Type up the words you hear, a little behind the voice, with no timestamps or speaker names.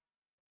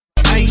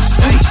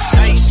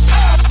nice.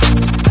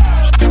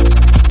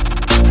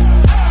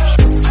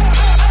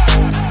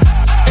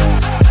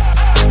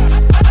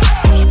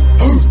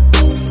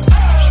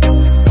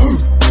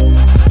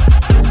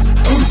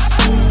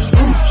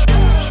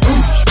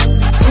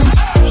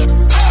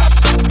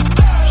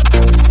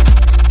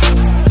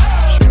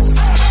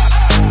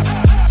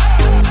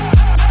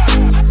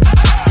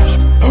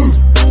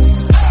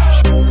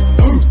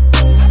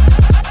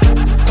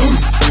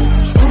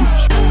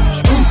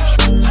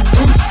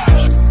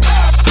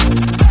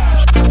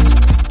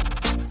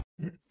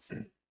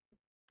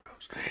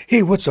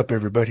 Hey, what's up,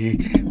 everybody?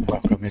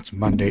 Welcome. It's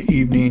Monday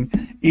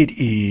evening. It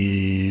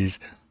is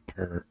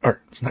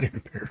it's not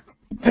even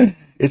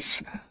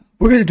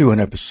we're going to do an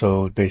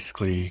episode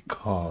basically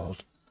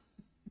called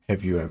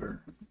Have You Ever?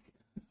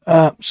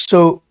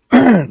 So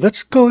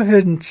let's go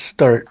ahead and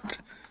start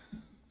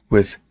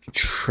with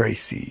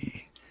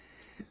Tracy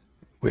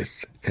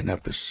with an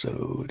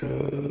episode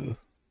of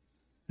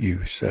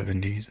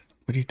U70s.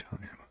 What are you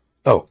talking about?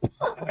 Oh,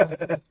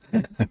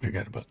 I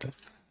forgot about that.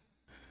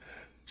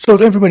 So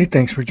everybody,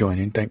 thanks for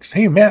joining. Thanks.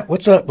 Hey, Matt,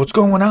 what's up? What's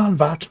going on,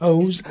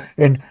 Vatos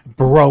and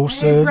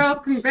Brosas? Hey, bro,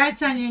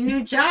 congrats on your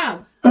new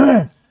job.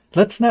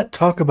 Let's not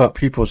talk about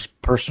people's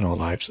personal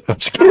lives. I'm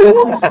just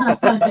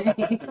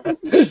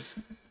kidding.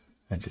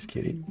 I'm just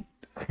kidding.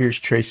 Here's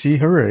Tracy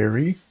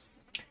Herrera.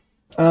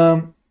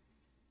 Or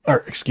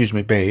excuse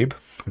me, babe.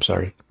 I'm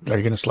sorry. Are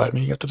you going to slap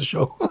me after the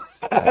show?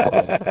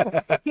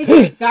 He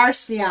said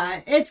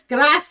Garcia. It's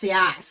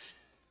gracias.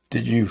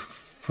 Did you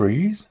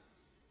freeze?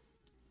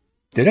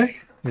 Did I?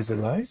 Is it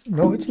live?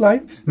 No, it's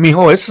live.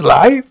 Mijo, it's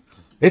live.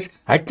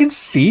 I can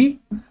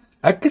see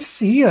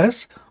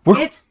us.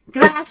 It's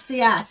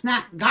gracias,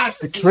 not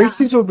Garcia.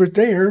 Tracy's over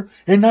there,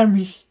 and I'm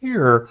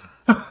here.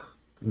 I'm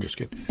just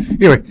kidding.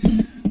 Anyway,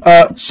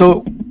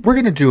 so we're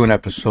going to do an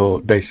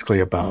episode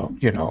basically about,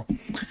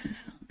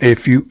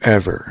 if you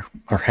ever,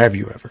 or have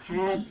you ever.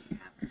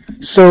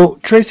 So,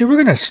 Tracy, we're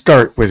going to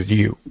start with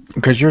you,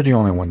 because you're the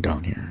only one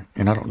down here,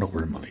 and I don't know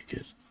where Malik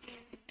is.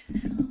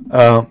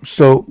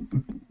 So,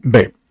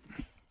 babe.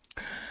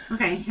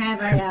 Okay, have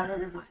I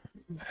ever what?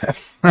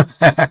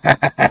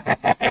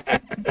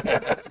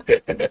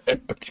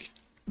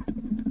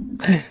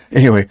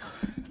 Anyway,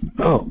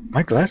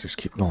 my glasses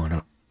keep going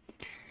up.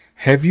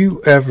 Have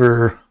you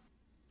ever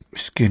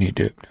skinny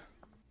dipped?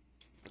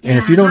 And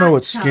if you don't know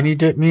what skinny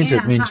dip means,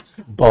 it means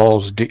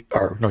balls deep.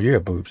 Or no, you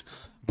have boobs.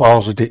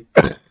 Balls deep.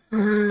 I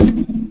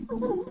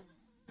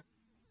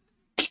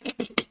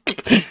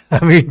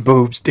mean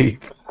boobs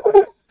deep.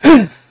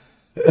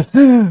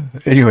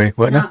 Anyway,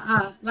 what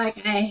now?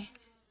 Like I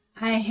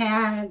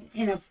had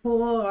in a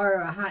pool or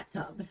a hot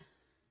tub.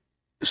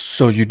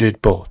 So you did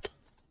both?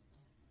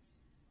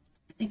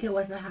 I think it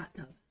was a hot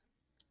tub.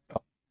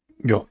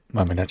 Yo,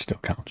 I mean, that still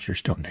counts. You're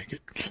still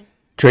naked.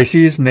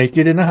 Tracy is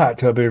naked in a hot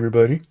tub,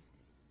 everybody.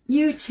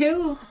 You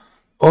too.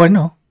 Oh, I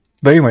know.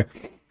 But anyway,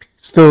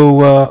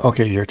 so,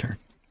 okay, your turn.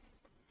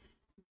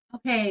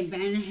 Okay,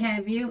 Ben,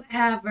 have you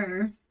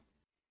ever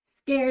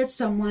scared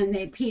someone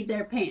they peed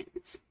their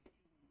pants?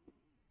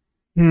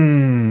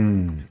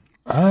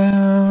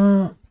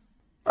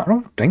 I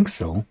don't think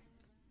so.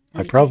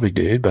 I probably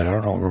did, but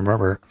I don't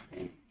remember.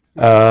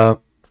 I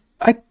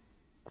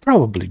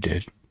probably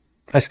did.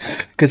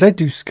 Because I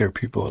do scare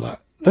people a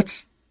lot.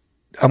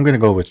 I'm going to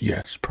go with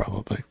yes,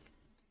 probably.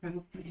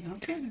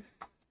 Okay.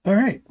 All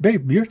right,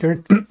 babe, your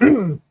turn.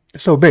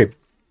 So, babe,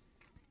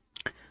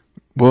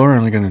 we're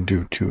only going to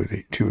do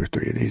two or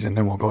three of these, and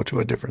then we'll go to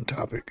a different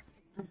topic.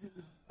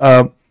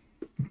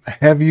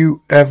 Have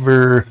you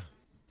ever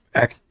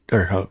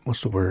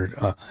what's the word?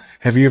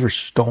 Have you ever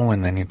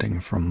stolen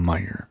anything from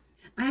Meyer?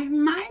 I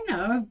might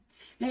have.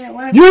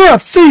 You're a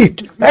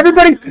thief!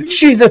 Everybody,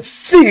 she's a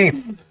thief!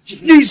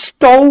 She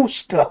stole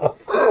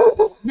stuff!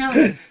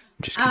 No.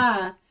 Just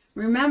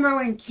remember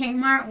when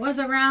Kmart was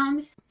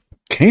around?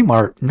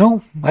 Kmart?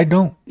 No, I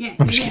don't. Yeah,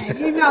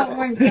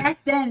 when back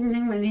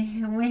then,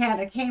 when we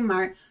had a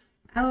Kmart,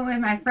 I went with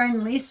my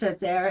friend Lisa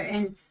there,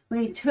 and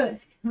we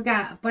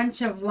got a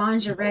bunch of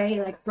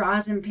lingerie, like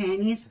bras and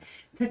panties,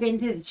 took it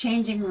into the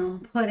changing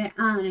room, put it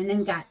on, and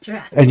then got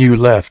dressed. And you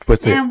left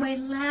with it? And we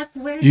left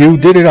with it. You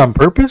did it on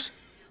purpose?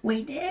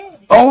 We did.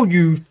 Oh,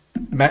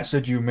 Matt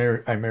said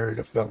I married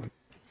a felon.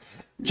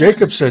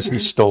 Jacob says he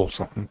stole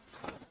something.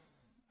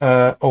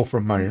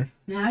 From Meyer.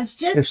 No, it's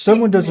just... If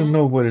someone doesn't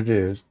know what it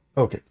is,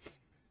 okay.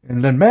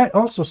 And then Matt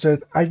also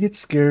said, I get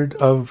scared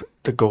of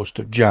the ghost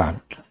of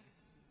John.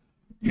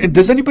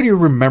 Does anybody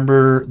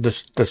remember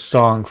the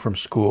song from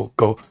school?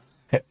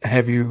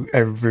 Have you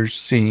ever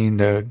seen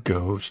the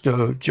ghost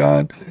of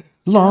John?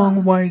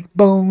 Long white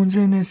bones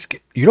in his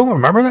skin. You don't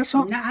remember that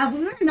song? No,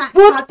 we were not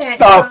taught that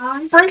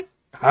song. Freak?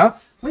 Huh?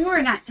 We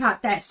were not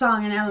taught that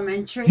song in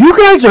elementary. You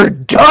guys are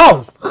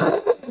dumb!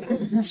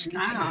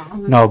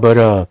 No,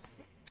 but,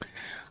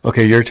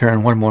 okay, your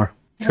turn. One more.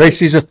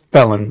 Tracy's a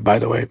felon, by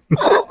the way.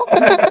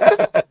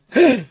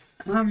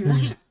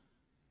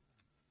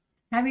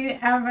 Have you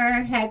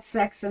ever had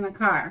sex in a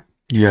car?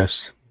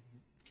 Yes.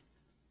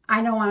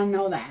 I don't want to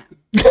know that.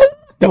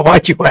 Then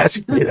why'd you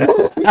ask me that?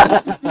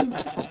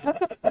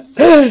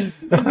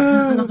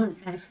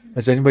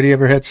 Has anybody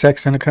ever had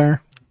sex in a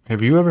car?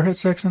 Have you ever had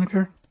sex in a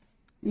car?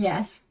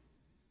 Yes.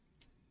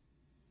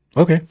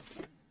 Okay.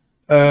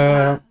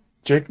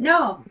 Jake?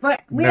 No,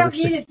 but we Never don't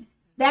need seen- it.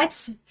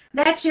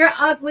 That's your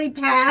ugly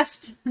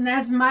past, and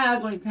that's my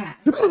ugly past.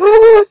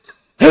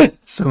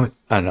 So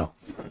I know.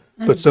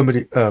 But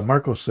somebody,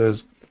 Marco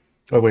says,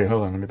 oh, wait,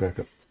 hold on. Let me back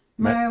up.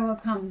 Mara will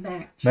come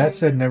back. Matt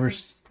said never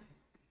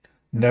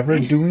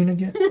doing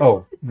again?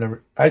 Oh,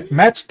 never. I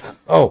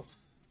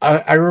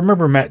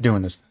remember Matt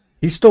doing this.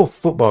 He stole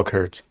football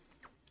cards.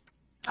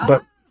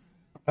 But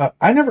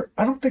I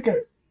don't think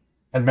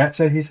and Matt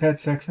said he's had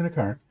sex in a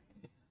car.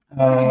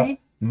 Okay.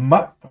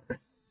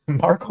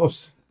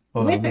 Marcos.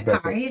 Hold on, With the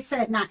car. He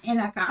said not in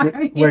a car.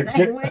 He Wait,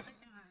 said with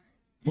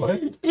what?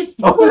 the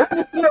Oh,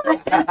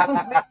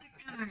 car.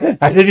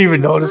 I didn't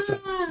even notice it.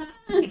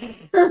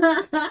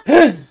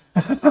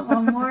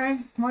 Well,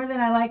 more than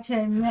I like to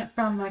admit,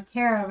 from a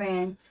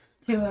caravan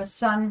to a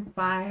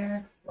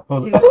sunfire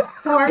Hold to a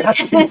Ford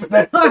Escort.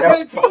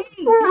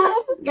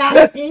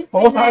 Got it.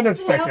 Hold on a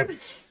second.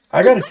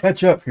 I got to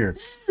catch up here.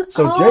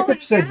 So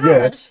Jacob said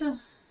yes.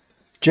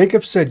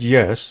 Jacob said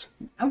yes.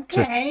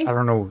 Okay. I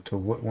don't know to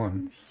what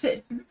one.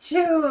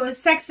 To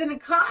sex in a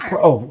car.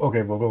 Oh,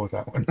 okay. We'll go with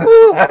that one.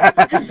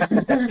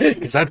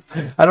 Because I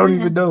don't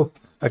even know.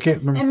 I can't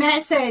remember. And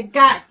Matt said,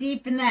 got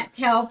deep in that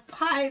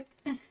tailpipe.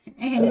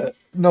 And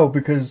No,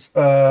 because,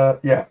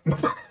 yeah.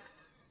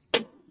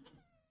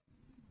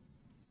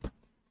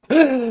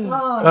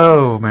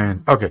 Oh,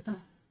 man. Okay.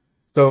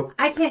 So,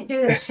 I can't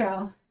do this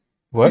show.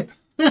 what?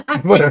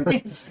 Whatever.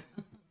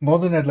 More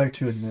than I'd like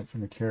to admit,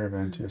 from a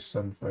caravan to a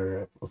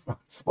sunfire at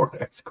Ford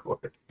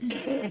Escort.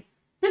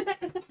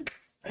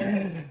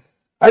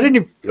 I didn't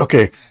even...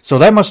 Okay, so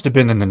that must have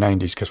been in the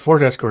 90s, because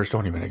Ford Escorts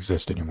don't even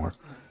exist anymore.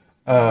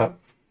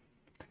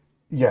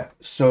 Yeah,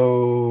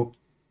 so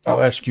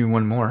I'll ask you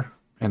one more,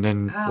 and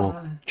then we'll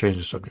change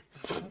the subject.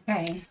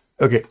 Okay.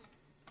 Okay.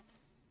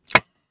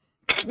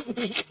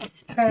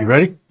 You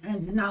ready?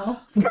 No.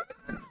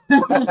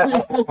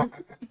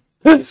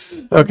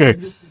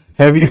 Okay.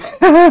 Have you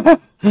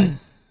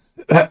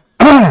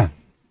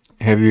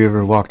have you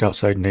ever walked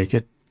outside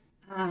naked?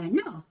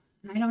 No,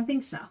 I don't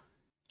think so.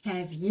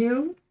 Have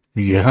you?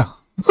 Yeah.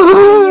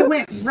 You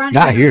went running.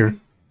 Not here.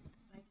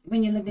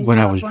 When you lived in When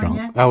I was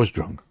California? drunk. I was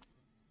drunk.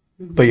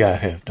 But yeah, I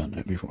have done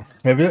that before.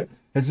 Have you?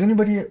 Has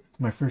anybody...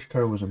 My first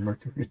car was a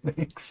Mercury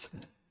Lynx.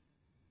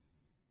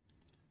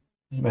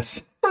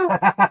 Matt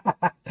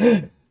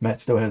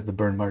still has the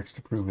burn marks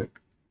to prove it.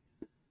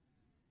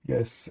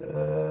 Yes.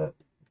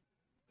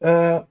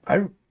 The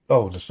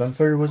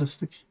Sunfire was a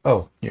 6.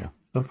 Oh, yeah.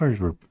 Sunfires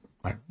were...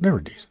 They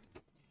were decent.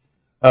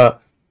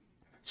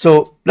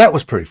 So that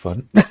was pretty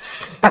fun.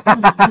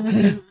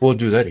 We'll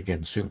do that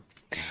again soon.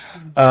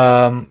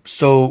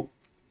 So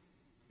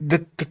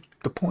the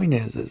point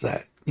is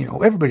that, you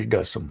know, everybody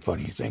does some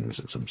funny things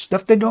and some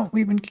stuff they don't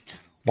even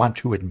want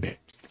to admit.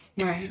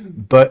 Right.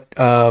 But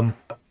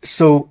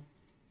so,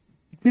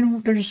 you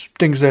know, there's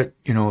things that,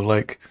 you know,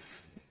 like,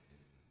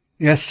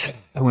 yes,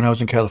 when I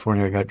was in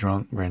California, I got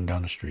drunk, ran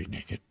down the street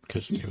naked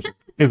because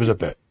it was a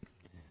bet,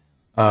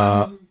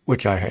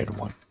 which I had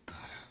won.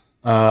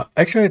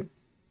 Actually,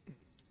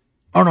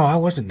 oh no, I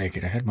wasn't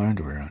naked. I had my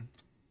underwear on,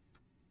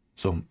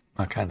 so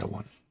I kind of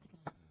won.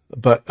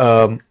 But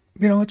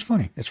you know, it's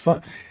funny. It's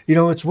fun. You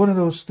know, it's one of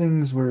those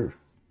things where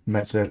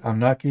Matt said, "I'm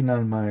knocking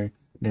on my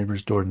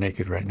neighbor's door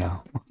naked right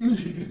now.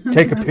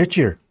 Take a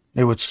picture.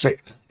 It would say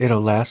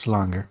it'll last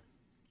longer."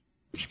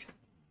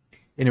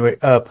 Anyway,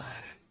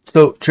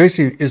 so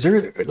Tracy, is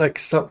there like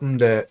something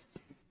that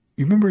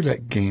you remember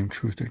that game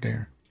Truth or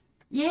Dare?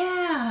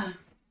 Yeah.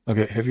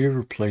 Okay, have you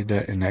ever played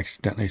that and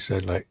accidentally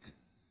said like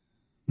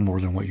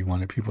more than what you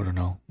wanted people to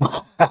know?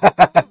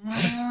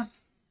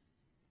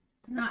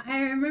 No,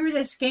 I remember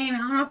this game. I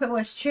don't know if it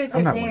was Truth or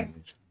I'm not Dare. one of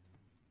these.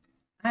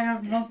 I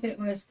don't know if it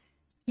was.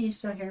 Can you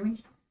still hear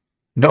me?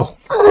 No.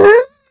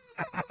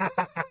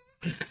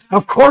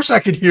 Of course I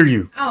could hear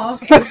you. Oh,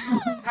 okay.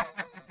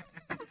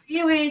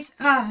 Anyways,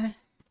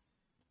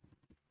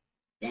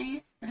 dang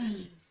it.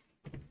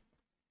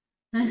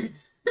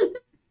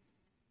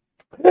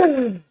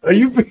 Are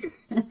you?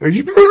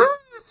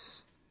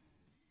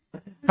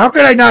 How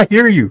could I not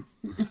hear you?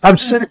 I'm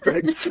sitting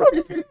right in front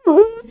of you.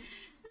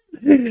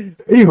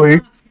 Anyway,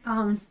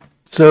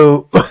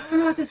 so I don't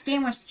know if this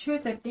game was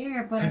Truth or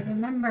Dare, but I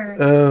remember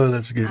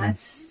that's good. us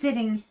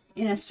sitting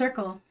in a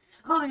circle.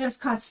 Oh, it was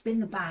called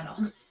Spin the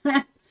Bottle.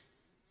 Have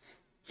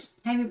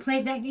you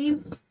played that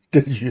game?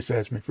 Did you just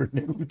ask me for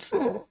nudes?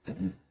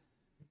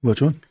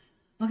 Which one?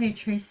 Okay,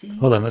 Tracy.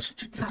 Hold on, let's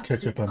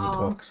catch up on the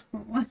talks.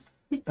 I'm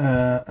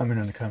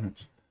in the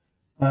comments.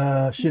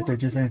 Shit, I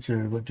just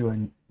answered. What do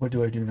I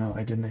do now?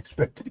 I didn't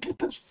expect to get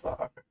this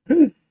far.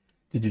 Did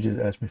you just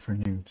ask me for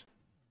nudes?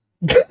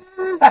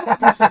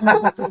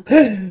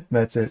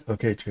 Matt said,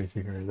 okay,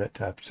 Tracy, here, that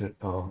tops it.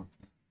 Oh.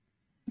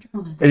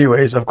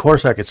 Anyways, of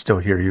course I could still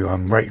hear you.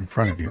 I'm right in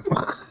front of you.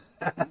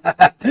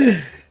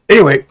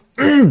 Anyway.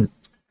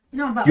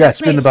 No, but yeah,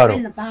 Spin the Bottle.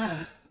 Spin the Bottle.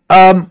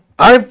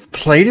 I've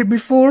played it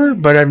before,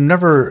 but I've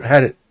never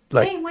had it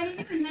Like, Hey, what are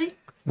you doing, honey?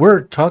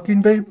 we're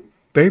talking, babe.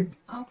 Babe,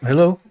 Oh,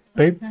 hello,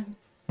 babe.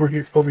 We're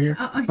here, over here.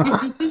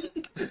 oh,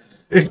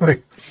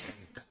 Anyway,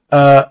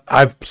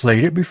 I've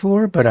played it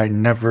before, but I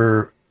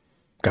never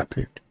got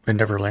picked. It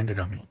never landed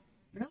on me.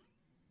 Really?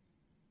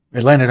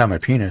 It landed on my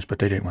penis, but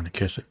they didn't want to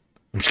kiss it.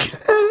 I'm just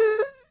kidding.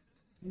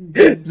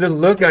 The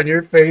look on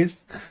your face.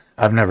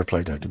 I've never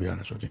played that, to be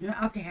honest with you.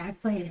 Okay, I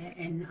played it,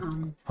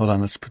 and Hold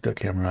on, let's put that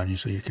camera on you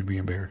so you can be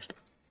embarrassed.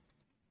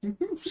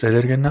 mm-hmm. Say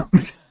that again now.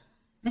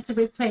 I said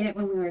we played it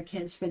when we were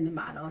kids. Spin the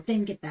bottle.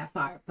 Didn't get that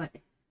far, but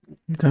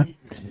Okay.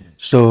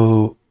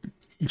 So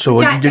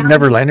got it down-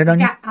 never landed on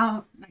you? got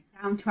out like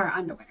down to our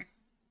underwear.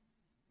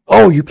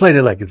 Oh, you played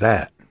it like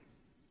that.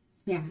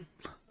 Yeah.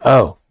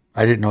 Oh,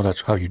 I didn't know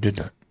that's how you did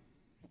that.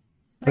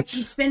 Like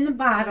you spin the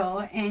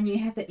bottle, and you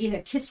have to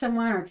either kiss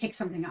someone or take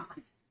something off.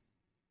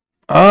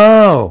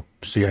 Oh,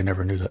 see, I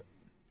never knew that.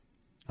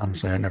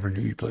 Honestly, I never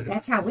knew you played it.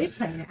 That's how we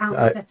played it. I don't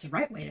know if that's the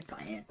right way to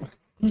play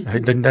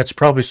it. Then that's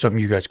probably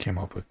something you guys came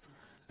up with.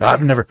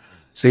 I've never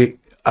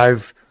I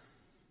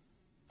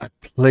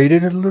played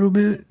it a little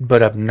bit,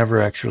 but I've never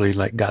actually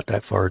like got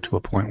that far to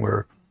a point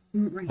where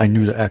Right. I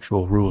knew the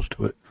actual rules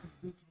to it.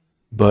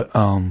 But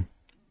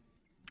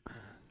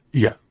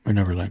yeah, I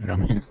never landed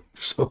on me.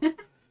 So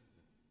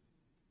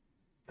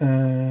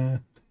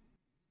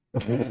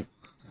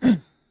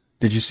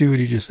did you see what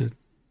he just said?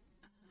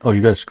 Oh,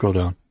 you gotta scroll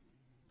down.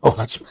 Oh,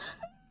 that's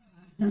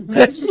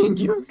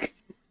you.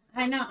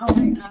 I know. Oh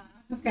my God.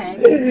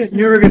 Okay.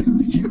 You were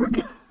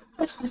gonna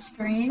Push the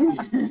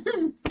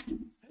screen.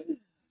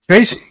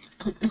 Tracy.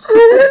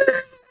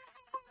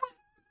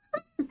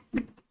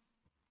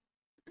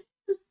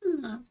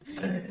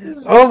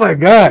 Oh my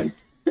God.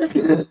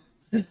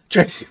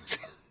 Tracy.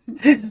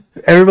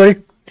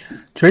 Everybody,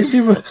 Tracy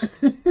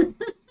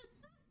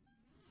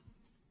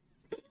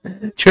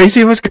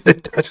was gonna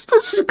touch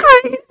the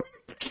screen.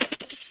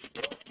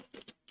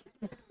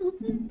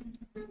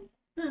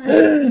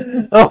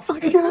 Oh my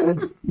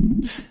God.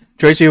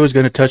 Tracy was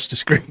gonna touch the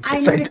screen. I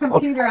 'cause need a told-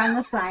 computer on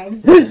the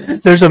side.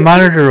 There's a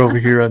monitor over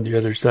here on the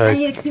other I side.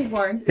 need a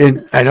keyboard.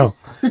 And I know.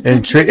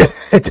 And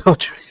I told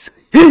Tracy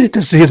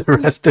to see the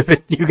rest of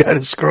it, you got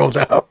to scroll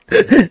down.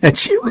 And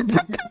she went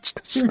to touch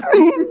the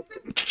screen.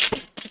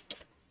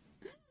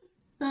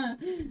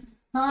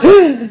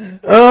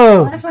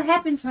 Oh, That's what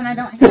happens when I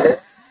don't have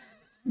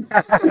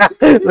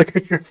look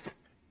at your.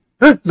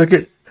 Look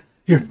at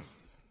your.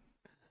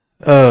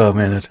 Oh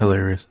man, that's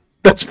hilarious.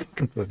 That's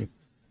fucking funny.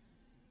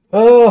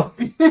 Oh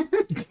I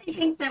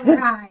think that we're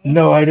high.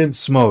 no, I didn't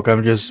smoke.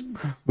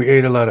 We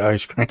ate a lot of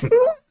ice cream.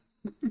 You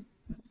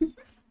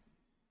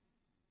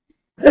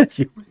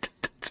went to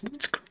touch the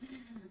screen.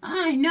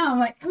 I know.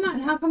 Like, come on.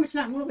 How come it's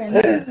not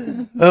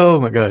moving? Oh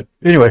my God.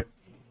 Anyway,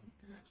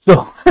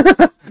 so,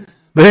 but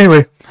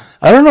anyway,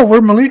 I don't know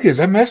where Malik is.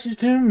 I messaged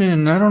him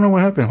and I don't know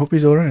what happened. Hope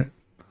he's all right.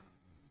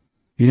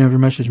 He never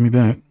messaged me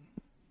back.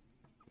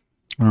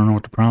 I don't know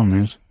what the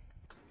problem is.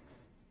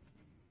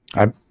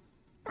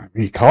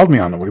 He called me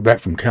on the way back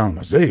from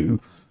Kalamazoo,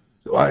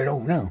 so I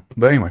don't know.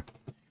 But anyway,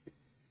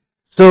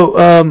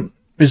 so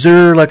is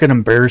there like an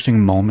embarrassing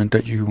moment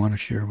that you want to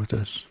share with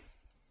us?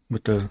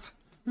 With the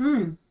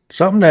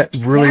something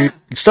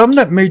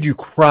that made you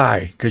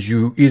cry because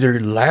you either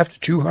laughed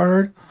too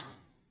hard,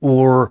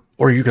 or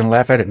you can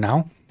laugh at it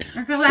now.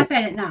 I can laugh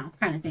at it now,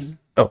 kind of thing.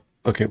 Oh,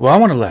 okay. Well, I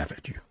want to laugh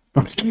at you.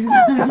 No,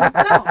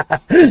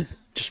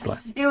 Just play.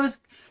 it was.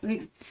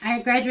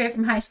 I graduated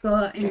from high school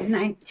in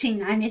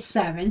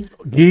 1997,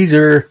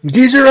 Geezer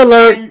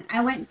alert! and I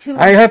went to.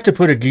 I have to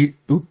put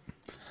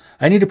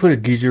I need to put a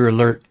geezer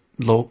alert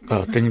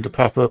thing to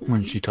pop up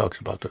when she talks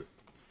about that.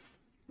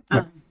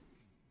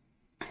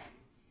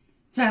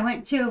 So I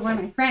went to one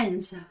of my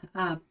friends'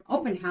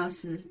 open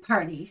houses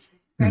parties,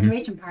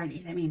 graduation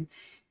parties. I mean,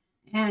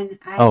 and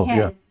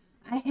I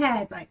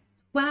had like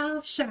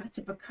 12 shots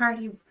of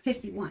Bacardi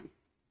 51.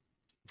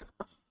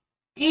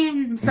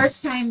 And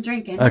first time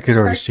drinking. I could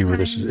already see where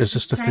this is. Is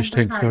this the fish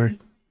tank story?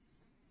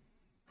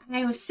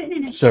 I was sitting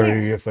in a chair.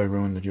 Sorry if I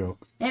ruined the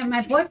joke. And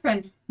my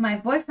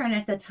boyfriend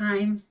at the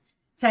time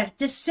said,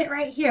 "Just sit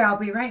right here. I'll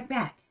be right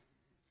back."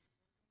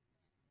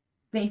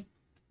 Babe.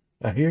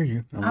 I hear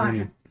you. I'm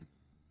waiting.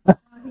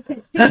 He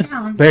said, "Sit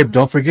down." Babe,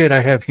 don't forget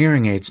I have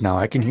hearing aids now.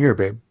 I can hear,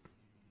 babe.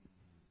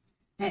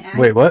 And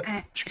Wait, what?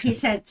 He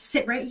said,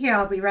 "Sit right here.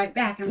 I'll be right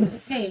back." And I was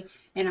like, "Okay."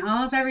 And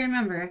all I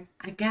remember,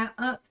 I got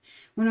up,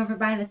 went over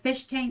by the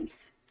fish tank,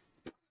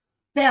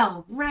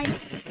 fell right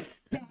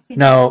back in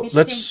Now, the fish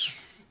let's... tank.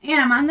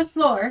 And I'm on the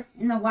floor,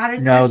 and the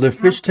water's... Now, the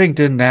fish tank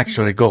didn't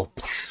actually go...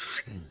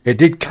 It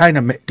did kind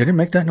of... Did it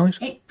make that noise?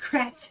 It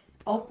cracked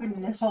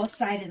open the whole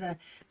side of the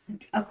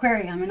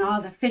aquarium, and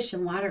all the fish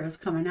and water was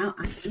coming out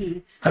on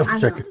me. I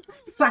wish I could...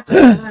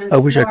 I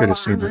wish I could have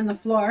seen it. On it. the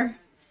floor.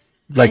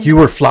 Like you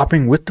were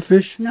flopping with the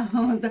fish?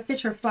 No, the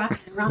fish were flopping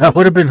around. That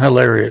would have been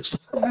hilarious.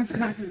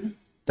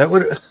 That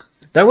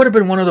would have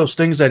been one of those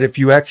things that if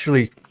you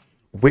actually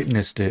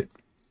witnessed it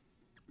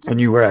and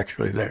you were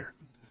actually there.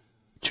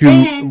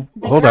 To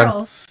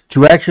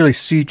actually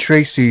see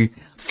Tracy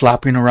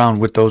flopping around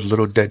with those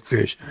little dead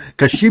fish,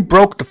 because she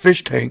broke the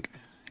fish tank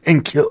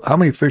and kill. How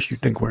many fish you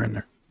think were in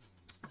there?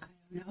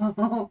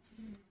 No,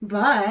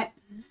 but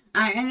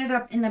I ended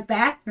up in the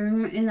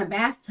bathroom in the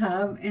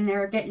bathtub, and they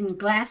were getting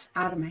glass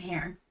out of my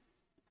hair.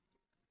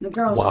 The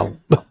girls. Wow,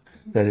 were.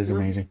 that is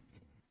amazing.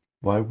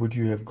 Why would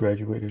you have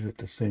graduated at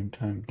the same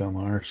time, dumb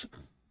arse?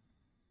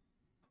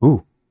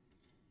 Ooh,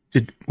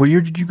 what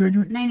year did you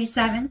graduate?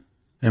 97.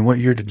 And what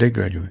year did they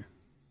graduate?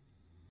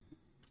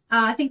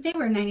 I think they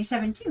were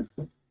 97 too.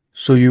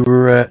 So you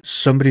were at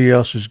somebody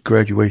else's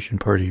graduation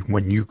party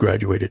when you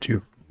graduated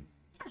too.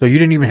 So you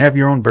didn't even have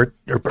your own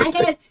birthday. I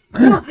had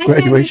a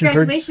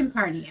graduation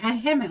party. I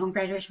had my own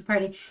graduation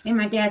party in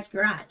my dad's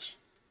garage.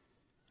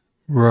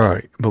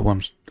 Right, but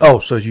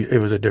so it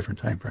was a different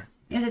time frame.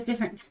 It was a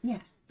different, yeah.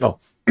 Oh,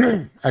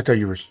 I thought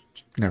you were.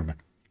 Never mind.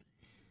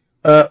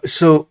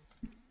 So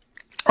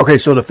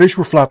the fish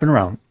were flopping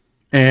around,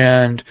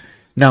 and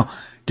now,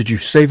 did you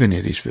save any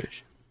of these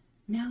fish?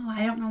 No,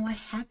 I don't know what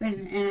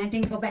happened, and I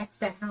didn't go back to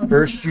that house.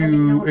 First,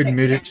 you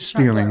admitted to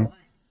stealing.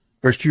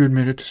 First, you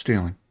admitted to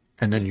stealing,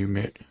 and then you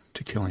admit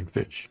to killing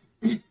fish.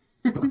 I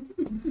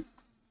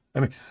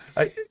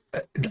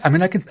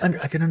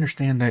can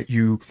understand that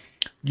you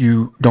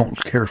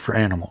don't care for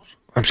animals.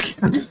 I'm just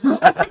kidding.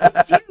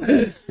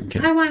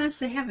 I want us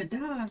to have a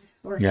dog.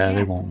 Or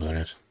they won't let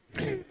us.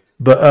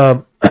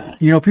 But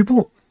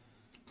people.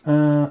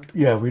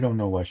 We don't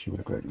know why she would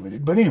have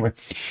graduated. But anyway.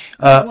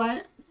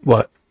 What?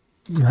 What?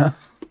 Huh?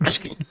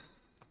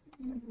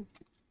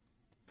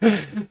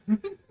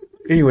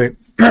 Anyway,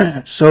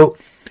 so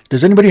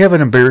does anybody have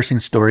an embarrassing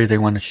story they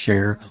want to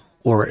share,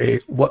 or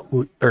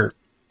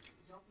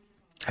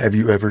have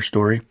you ever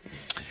story?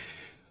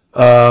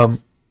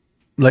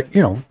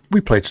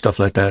 We played stuff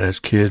like that as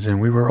kids,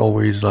 and we were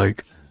always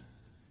like,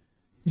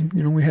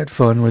 we had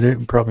fun with it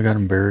and probably got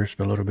embarrassed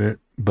a little bit,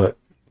 but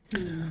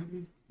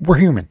we're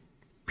human.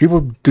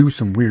 People do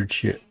some weird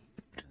shit.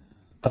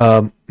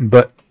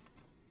 But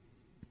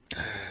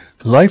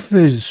life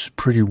is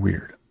pretty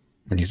weird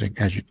when you think,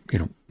 if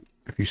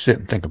you sit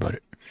and think about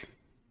it.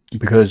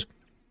 Because,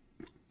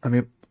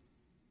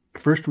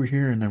 first we're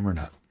here and then we're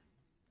not.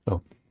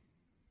 So,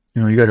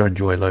 you got to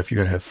enjoy life. You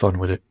got to have fun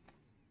with it.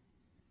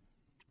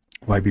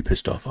 Why be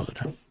pissed off all the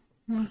time?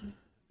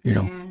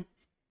 No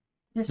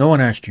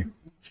one asked you.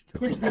 Just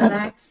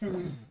relax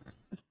and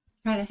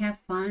try to have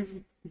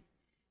fun.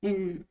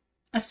 And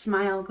a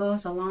smile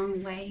goes a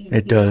long way.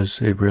 It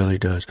does. It really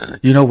does.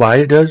 You know why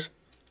it does?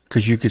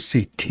 Because you could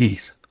see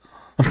teeth.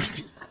 Except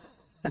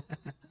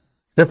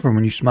for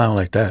when you smile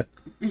like that.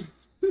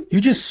 You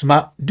just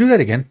smile. Do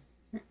that again.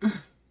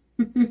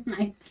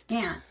 I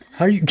can't.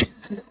 How are you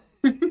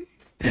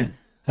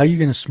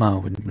going to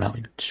smile without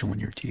showing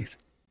your teeth?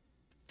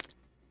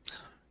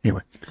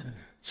 Anyway.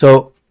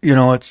 So,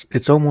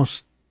 it's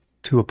almost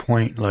to a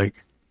point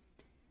like,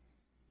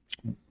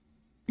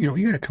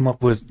 you got to come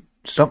up with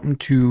something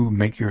to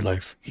make your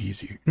life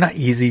easier. Not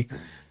easy.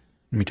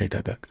 Let me take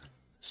that back.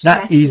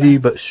 Not easy,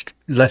 but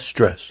less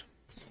stress.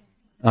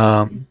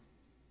 Because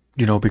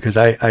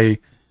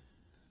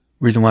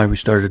reason why we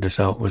started this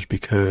out was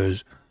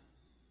because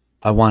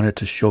I wanted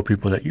to show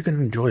people that you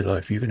can enjoy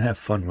life. You can have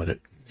fun with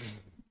it.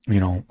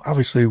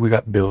 Obviously we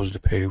got bills to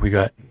pay. We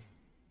got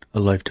a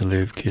life to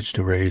live, kids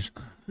to raise.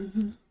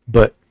 Mm-hmm.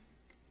 But,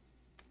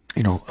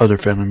 other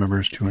family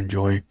members to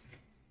enjoy,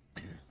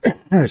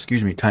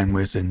 time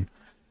with.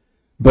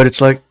 But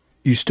it's like,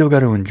 you still got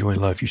to enjoy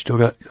life. You still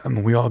got,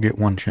 we all get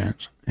one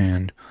chance.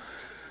 And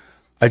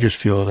I just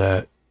feel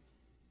that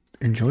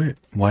enjoy it.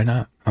 Why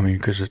not?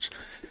 Because it's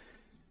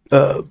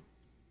only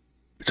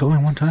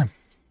one time.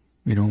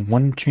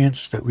 One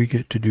chance that we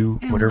get to do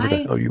whatever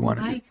the hell you want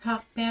to do. I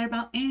talk bad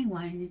about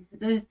anyone.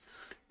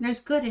 There's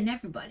good in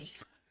everybody.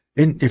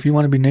 And if you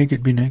want to be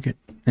naked, be naked.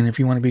 And if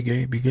you want to be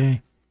gay, be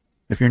gay.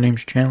 If your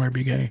name's Chandler,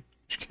 be gay.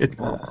 Just kidding.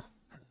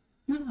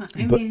 No,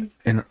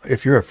 and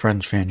if you're a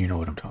Friends fan, you know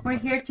what I'm talking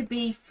about. We're here to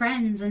be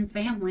friends and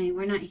family.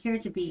 We're not here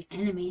to be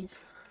enemies.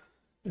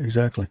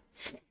 Exactly.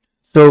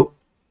 So,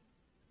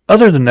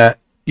 other than that,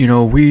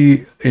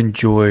 we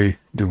enjoy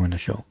doing the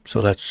show.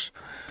 So that's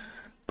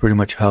pretty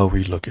much how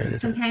we look at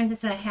it. Sometimes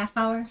it's a half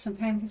hour,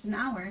 sometimes it's an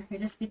hour.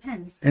 It just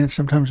depends. And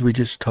sometimes we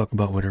just talk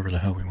about whatever the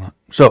hell we want.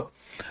 So,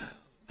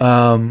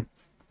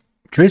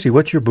 Tracy,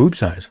 what's your boob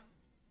size?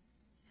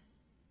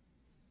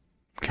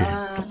 Okay.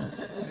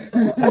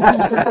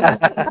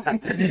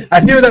 I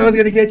knew that was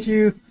going to get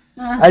you.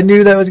 I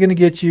knew that was going to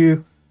get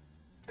you.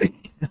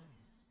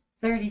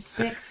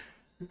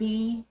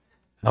 36B.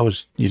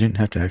 You didn't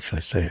have to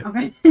actually say it.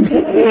 Okay.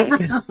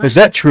 Is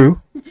that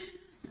true?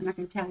 I'm not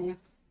going to tell you.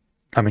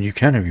 You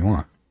can if you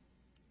want.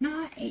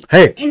 No.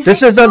 Hey,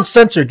 this is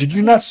uncensored. Did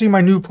you not see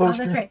my new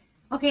poster? Oh, that's right.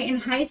 Okay, in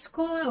high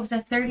school, I was a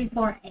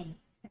 34A.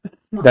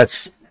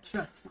 That's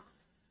really small.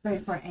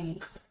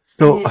 34A.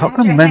 So how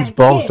come men's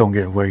balls don't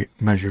get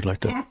measured like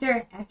that?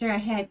 After I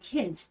had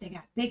kids, they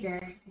got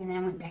bigger, and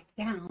then went back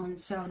down.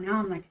 So now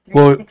I'm like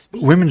 36B.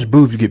 Well, women's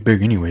boobs get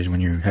big anyways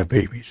when you have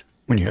babies,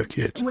 when you have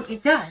kids. Well,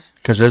 it does.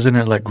 Because doesn't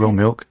it like grow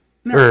milk?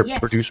 Milk, Or yes.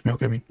 produce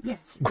milk, I mean.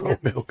 Yes. Grow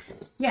milk.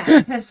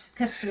 Yeah, because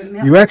the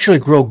milk. You actually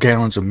grow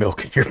gallons of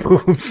milk in your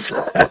boobs.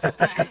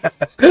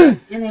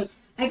 And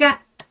I got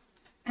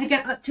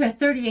up to a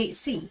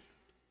 38C,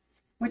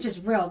 which is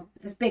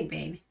it's big,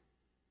 babe.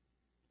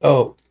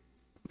 Oh,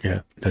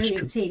 yeah, that's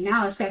true. 38C.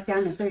 Now it's back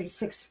down to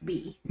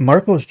 36B.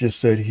 Marcos just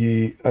said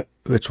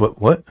it's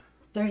what?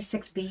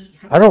 36B.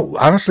 I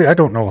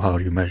don't know how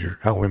you measure,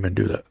 how women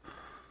do that.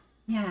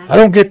 Yeah. I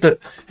don't get the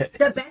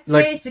best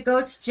way is to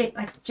go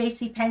to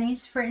J.C.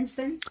 Penney's, for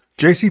instance.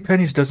 J.C.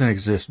 Penney's doesn't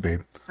exist,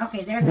 babe.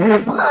 Okay, there's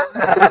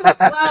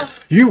well,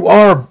 You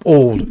are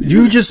old.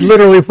 You just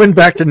literally went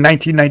back to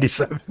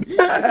 1997.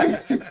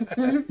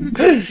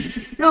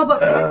 no, but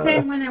back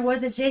then when there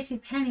was a J.C.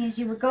 Penney's,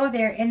 you would go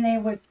there and they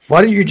would.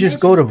 Why don't you just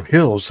go to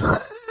Hills?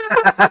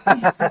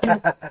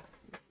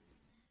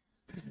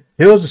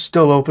 Hills is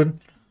still open.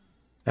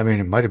 I mean,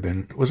 it might have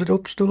been. Was it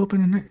still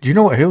open in there? Do you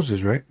know what Hills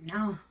is, right?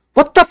 No.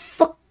 What the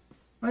fuck?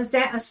 Was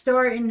that a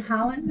store in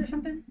Holland or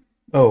something?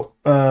 Let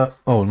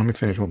me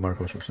finish what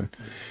Marcos was saying.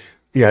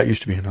 Yeah, it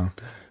used to be in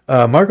Holland.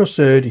 Marcos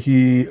said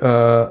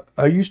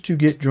I used to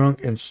get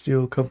drunk and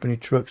steal company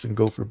trucks and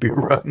go for beer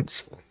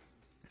runs.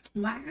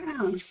 Wow.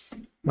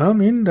 Well, I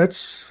mean,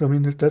 that's the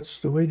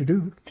way to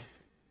do it.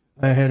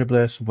 I had a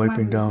blast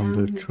wiping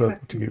down the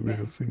truck to get rid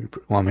of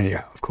fingerprints. Well, I mean,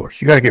 yeah, of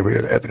course. You got to get rid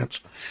of the evidence.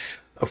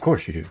 Of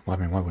course you do. Well, I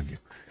mean, why wouldn't you?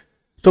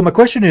 So my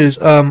question is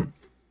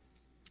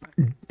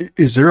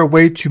there a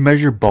way to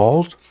measure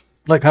balls?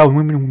 Like how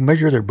women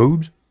measure their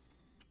boobs?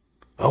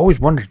 I always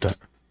wondered that.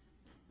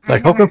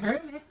 Like, how come?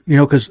 You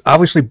know, because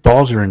obviously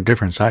balls are in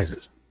different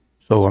sizes.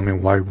 So, I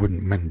mean, why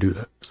wouldn't men do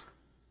that?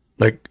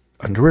 Like,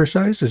 underwear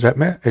size? Is that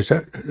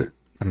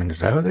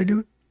how they do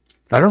it?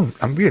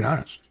 I'm being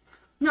honest.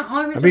 No,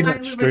 only reason why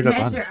we would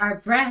measure our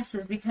breasts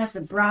is because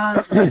of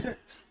bras and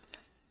shirts.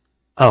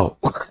 Oh.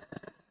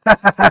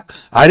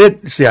 I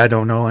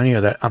don't know any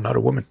of that. I'm not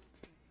a woman.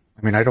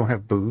 I mean, I don't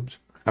have boobs.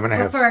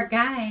 For a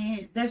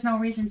guy, there's no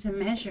reason to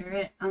measure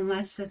it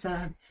unless it's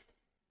a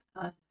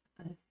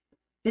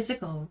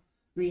physical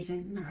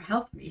reason or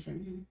health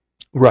reason.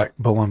 Right,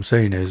 but what I'm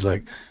saying is,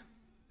 like,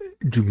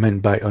 do men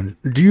buy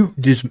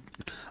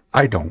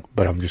I don't,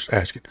 but I'm just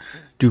asking.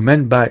 Do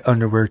men buy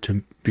underwear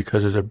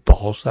because of their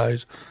ball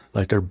size,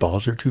 like their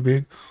balls are too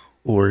big,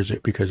 or is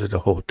it because of the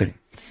whole thing?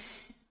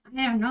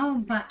 I don't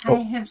know, but I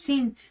have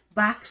seen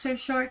boxer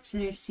shorts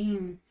and I've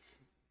seen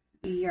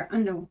your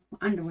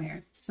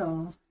underwear,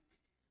 so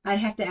I'd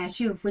have to ask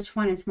you which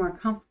one is more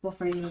comfortable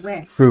for you to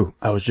wear. True.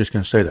 I was just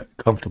going to say that.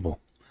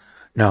 Comfortable.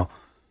 Now,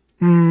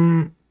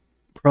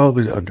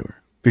 probably the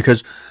underwear.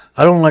 Because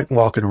I don't like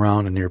walking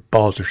around and your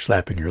balls are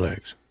slapping your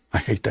legs. I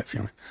hate that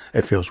feeling.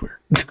 It feels weird.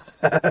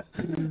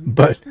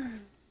 But,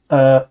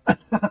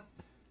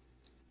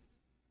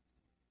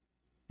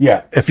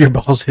 yeah, if your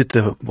balls hit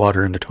the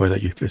water in the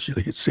toilet, you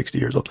officially hit 60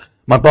 years old.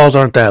 My balls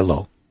aren't that low.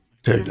 I'll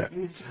tell you that.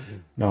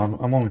 No,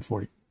 I'm only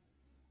 40.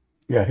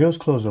 Yeah, Hills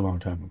closed a long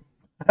time ago.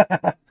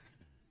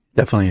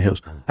 Definitely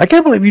Hills. I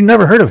can't believe you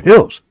never heard of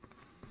Hills.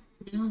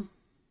 No.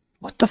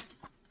 What the?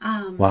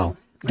 Wow.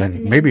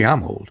 Then maybe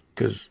I'm old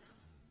because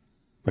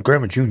my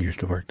grandma June used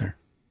to work there.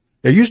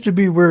 It used to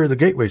be where the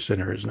Gateway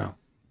Center is now.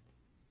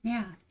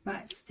 Yeah,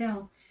 but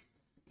still,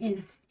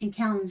 in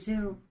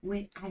Kalamazoo,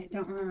 I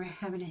don't remember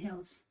having a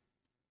Hills.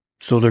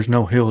 So there's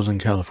no Hills in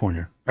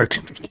California or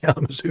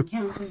Kalamazoo.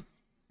 Kalamazoo,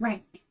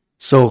 right?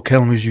 So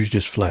Kalamazoo's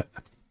just flat.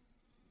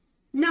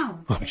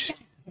 No,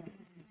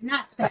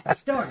 not that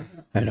store.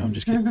 I know, I'm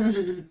just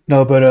kidding.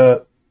 No,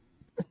 but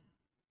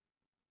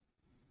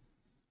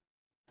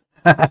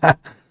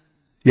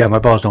yeah, my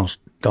balls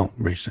don't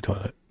reach the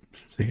toilet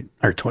seat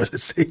or toilet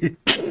seat.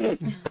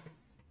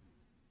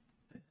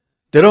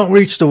 They don't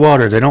reach the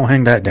water. They don't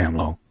hang that damn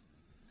low.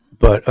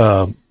 But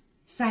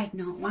side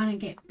note, want to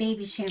get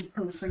baby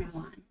shampoo for now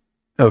on.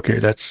 Okay,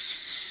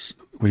 that's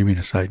what do you mean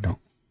a side note?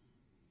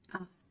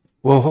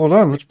 Well, hold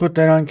on. Let's put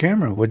that on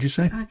camera. What'd you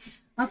say?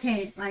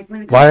 Okay, like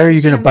when. Why are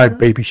you going to buy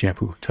baby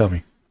shampoo? Tell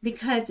me.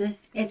 Because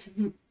it's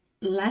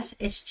less.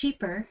 It's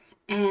cheaper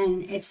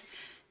and it's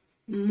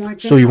more.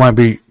 So you want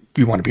to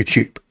be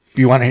cheap.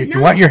 You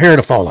want your hair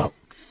to fall out.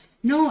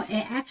 No,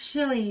 it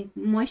actually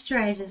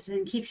moisturizes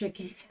and keeps your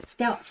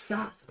scalp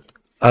soft.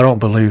 I don't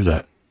believe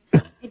that.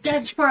 It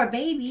does for a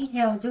baby.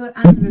 He'll do it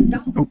on an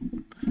adult.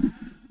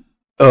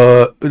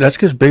 That's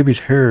because baby's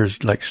hair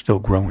is like still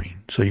growing,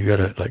 so you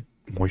gotta like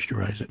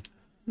moisturize it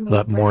a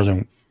lot more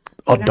than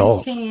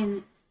adult. I'm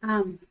saying,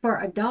 for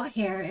adult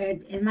hair,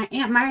 and my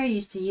Aunt Myra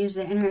used to use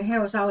it, and her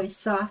hair was always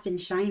soft and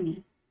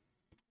shiny.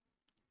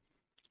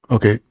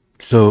 Okay,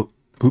 so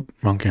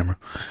wrong camera.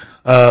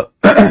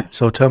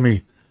 So tell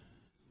me,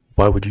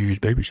 why would you use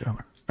baby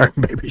shower or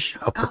baby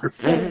shower? Oh,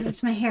 it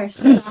makes my hair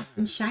soft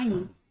and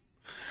shiny.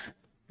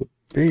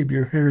 Babe,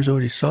 your hair is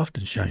already soft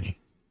and shiny.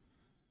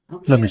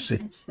 Okay, let me see.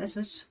 That's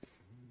what's.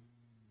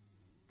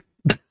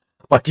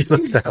 Why'd you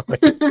look that way?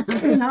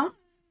 No.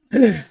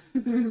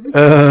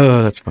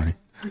 Oh, that's funny.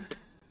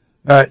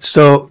 All right,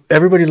 so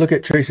everybody look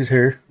at Trace's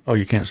hair. Oh,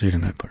 you can't see it in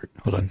that part.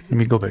 Hold on. Let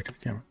me go back to the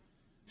camera.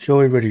 Show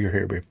everybody your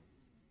hair, babe.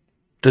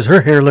 Does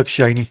her hair look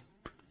shiny?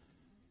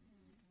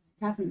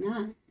 Probably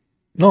not.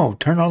 No,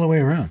 turn all the way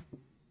around.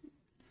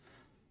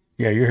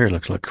 Yeah, your hair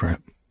looks like crap.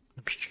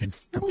 I'm just kidding.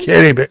 I'm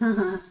kidding, but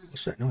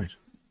what's that noise?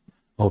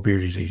 Oh,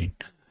 Beardy's eating.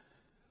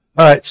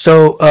 All right,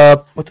 so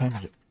what time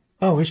is it?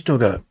 Oh, we still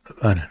got.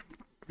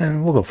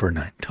 We'll go for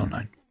 9 till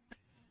 9.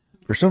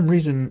 For some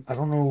reason, I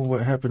don't know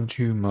what happened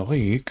to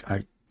Malik.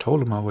 I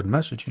told him I would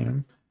message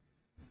him.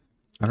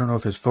 I don't know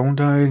if his phone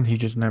died and he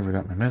just never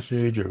got my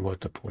message or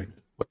what the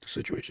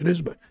situation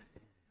is, but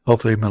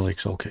hopefully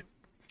Malik's okay.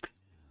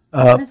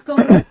 Let's go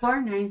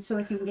before 9 so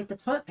we can get the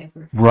toilet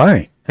paper.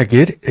 Right. I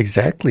get it.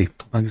 Exactly.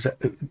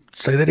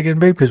 Say that again,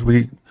 babe, because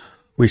we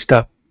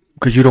stopped,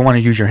 because you don't want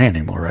to use your hand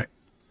anymore, right?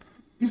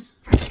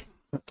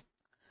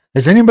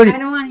 Is anybody... I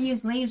don't want to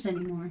use leaves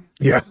anymore.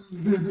 Yeah.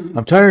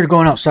 I'm tired of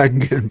going outside and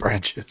getting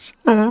branches.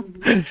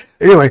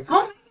 Anyway. Oh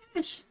my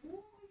gosh.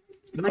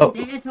 My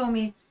dad told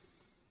me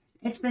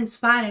it's been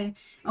spotted.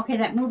 Okay,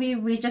 that movie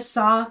we just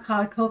saw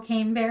called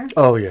Cocaine Bear.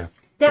 Oh, yeah.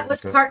 That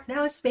was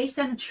based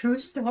on a true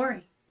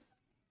story.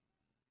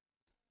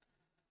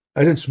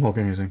 I didn't smoke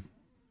anything.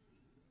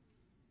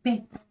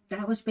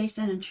 That was based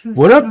on a true story.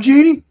 What up,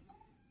 Jeannie?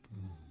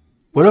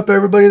 What up,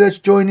 everybody that's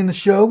joining the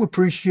show? We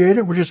appreciate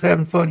it. We're just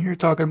having fun here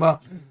talking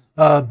about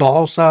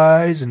ball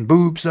size and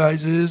boob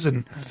sizes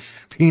and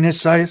penis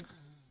size.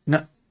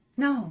 No.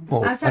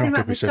 Oh, I was talking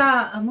about we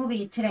saw a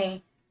movie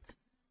today.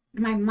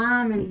 My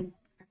mom and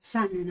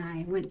son and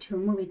I went to a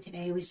movie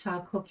today. We saw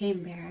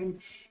Cocaine Bear,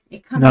 and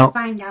it come to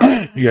find out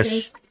it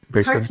was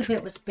parts of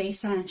it was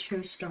based on a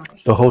true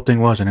story. The whole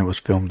thing was, and it was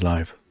filmed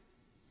live.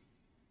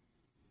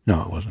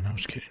 No, it wasn't. I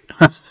was kidding.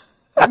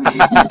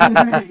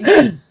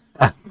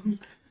 I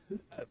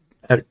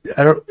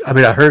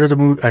heard of the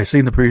movie. I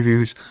seen the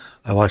previews.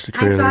 I watched the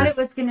trailer. I thought it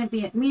was going to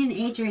be. Me and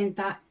Adrian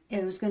thought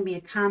it was going to be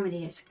a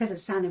comedy. It's because it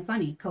sounded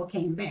funny.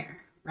 Cocaine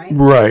Bear, right?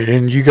 Right,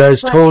 and you guys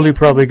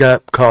probably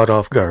got caught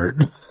off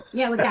guard.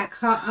 Yeah, we got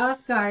caught off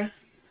guard,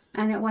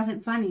 and it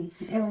wasn't funny.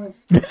 It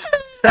was.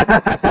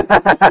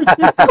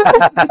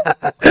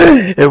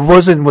 It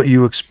wasn't what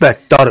you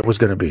thought it was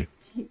going to be.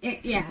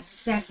 Yes,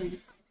 exactly.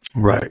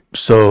 Right.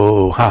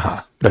 So,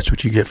 that's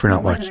what you get for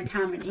not watching. It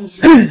wasn't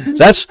a comedy.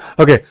 That's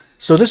okay.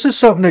 So this is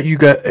something that you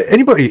got.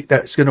 Anybody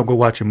that's going to go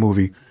watch a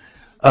movie,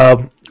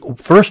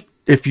 first,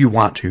 if you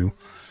want to,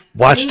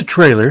 watch the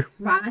trailer.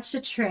 Watch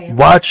the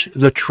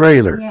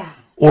trailer. Yeah.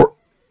 Or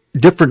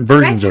different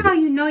versions of it. That's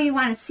how you know you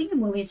want to see a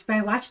movie, is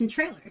by watching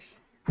trailers.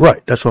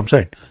 Right. That's what I'm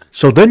saying.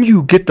 So then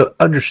you get the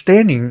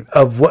understanding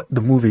of what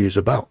the movie is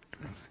about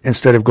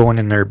instead of going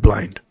in there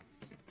blind.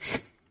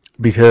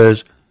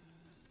 Because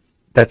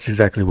that's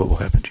exactly what will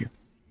happen to you.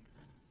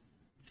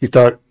 You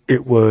thought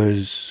it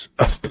was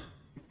a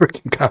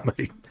freaking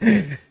comedy,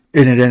 and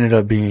it ended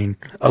up being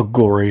a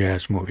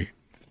gory-ass movie.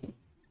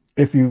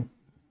 Yeah,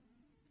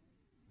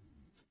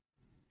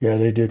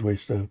 they did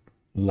waste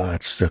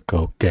lots of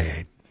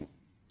cocaine.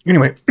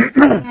 Anyway.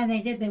 Yeah,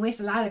 they did. They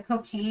wasted a lot of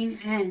cocaine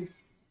and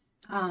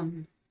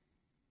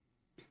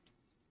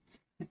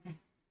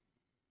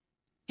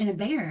a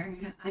bear.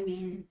 I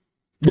mean...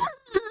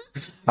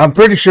 I'm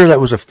pretty sure that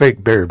was a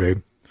fake bear,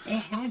 babe. It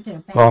had to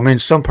have been. Well, I mean,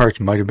 some parts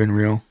might have been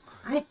real.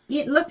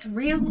 It looked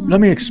real. Let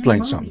me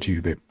explain something to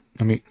you, babe.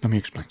 Let me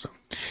explain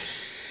something.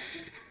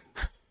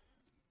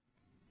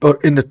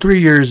 But in the 3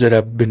 years that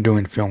I've been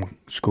doing film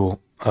school,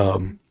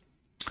 I'm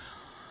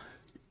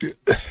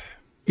not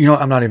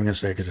even going to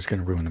say it because it's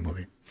going to ruin the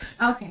movie.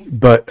 Okay.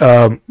 But,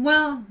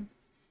 well,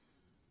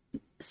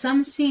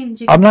 some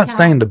scenes I'm not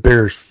saying the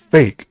bear's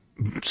fake.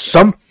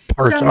 Some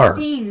parts are.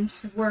 Some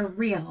scenes were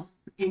real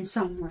and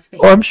some were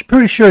fake. Well, I'm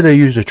pretty sure they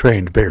used a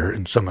trained bear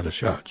in some of the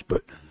shots,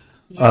 but...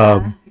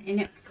 Yeah,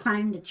 and it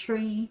climbed a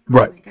tree.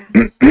 Right. Oh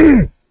my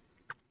God.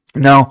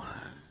 Now,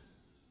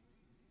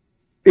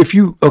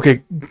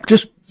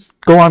 just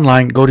go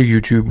online, go to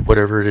YouTube,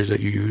 whatever it is that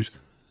you use,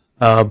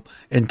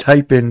 and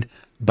type in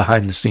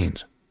behind the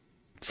scenes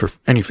for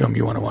any film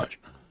you want to watch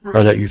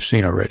or that you've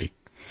seen already.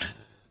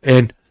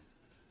 And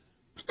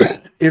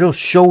it'll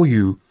show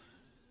you,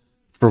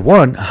 for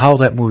one, how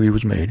that movie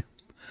was made.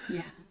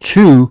 Yeah.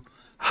 Two,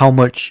 how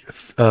much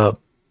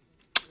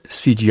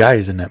CGI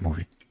is in that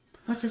movie.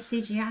 What's a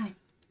CGI?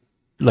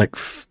 Like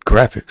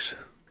graphics.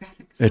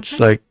 It's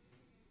okay. like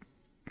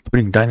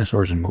putting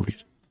dinosaurs in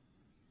movies.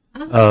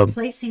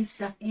 Placing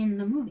stuff in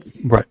the movie.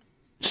 Right.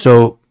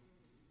 So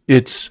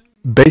it's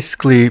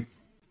basically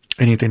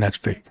anything that's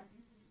fake.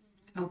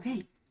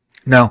 Okay.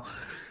 Now,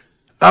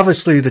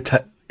 obviously,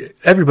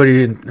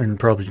 everybody in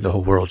probably the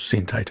whole world's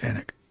seen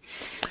Titanic.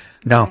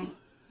 Now,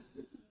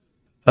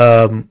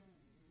 I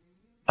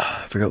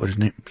forgot what his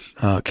name is.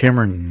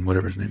 Cameron,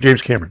 whatever his name,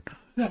 James Cameron.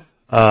 Yeah.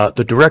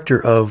 The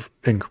director of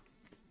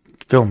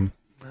film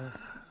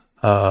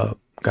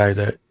guy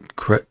that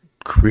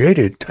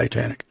created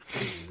Titanic.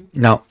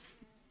 Now,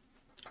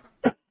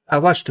 I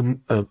watched a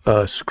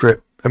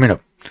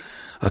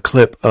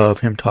clip of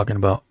him talking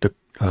about the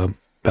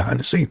behind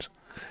the scenes,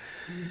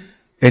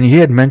 and he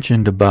had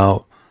mentioned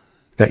about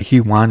that he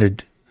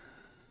wanted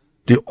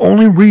the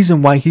only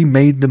reason why he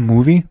made the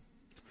movie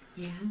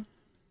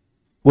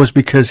was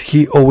because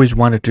he always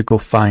wanted to go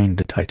find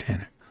the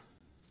Titanic.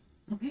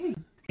 Okay.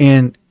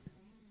 and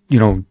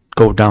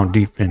go down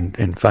deep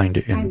and find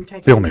it and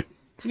film it.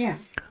 Yeah.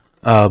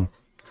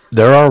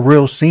 There are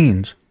real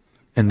scenes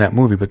in that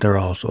movie, but there are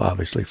also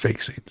obviously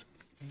fake scenes.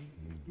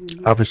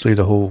 Obviously,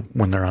 the whole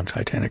when they're on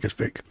Titanic is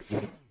fake,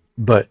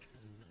 but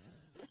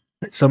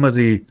some of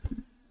the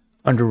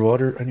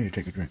underwater. I need to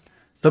take a drink.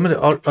 Some of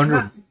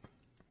the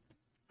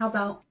How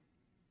about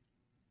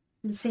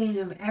the scene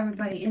of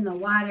everybody in the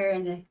water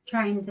and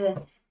trying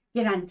to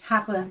get on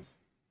top of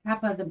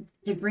the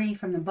debris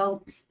from the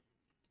boat?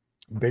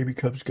 Baby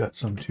Cub's got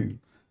some too.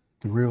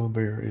 The real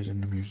bear is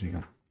in the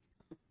museum.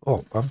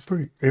 Oh, I'm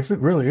pretty. If it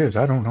really is,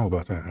 I don't know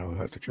about that. I'll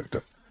have to check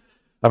that.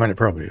 I mean, it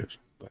probably is.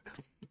 But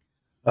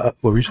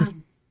what were you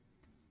saying?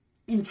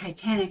 In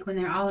Titanic, when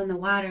they're all in the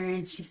water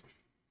and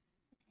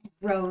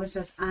Rose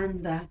is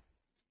on the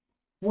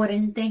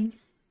wooden thing.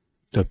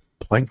 The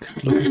plank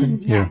looking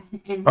thing? Yeah.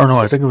 And oh no,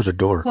 I think it was a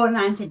door. Holding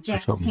on to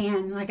Jack's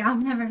hand, like I'll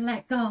never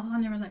let go. I'll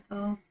never let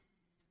go.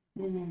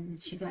 And then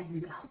she let him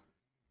go.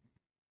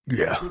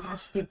 Yeah. Like, how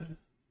stupid.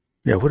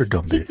 Yeah, what a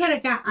dumb bitch. He could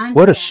have got onto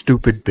What a that.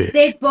 stupid bitch.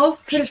 They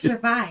both could have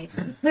survived.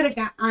 He could have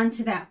got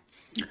onto that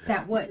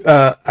wood.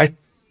 I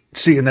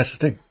see, and that's the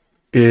thing,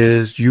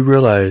 is you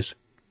realize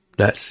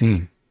that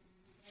scene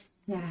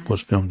was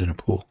filmed in a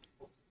pool.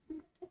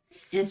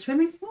 In a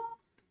swimming pool?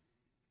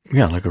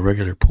 Yeah, like a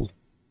regular pool.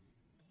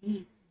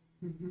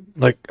 Mm-hmm.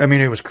 Like, I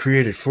mean, it was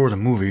created for the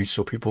movie,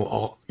 so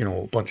people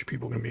a bunch of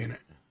people can be in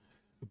it.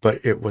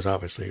 But it was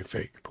obviously a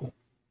fake pool.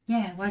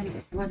 Yeah,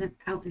 it wasn't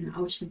out in the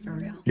ocean for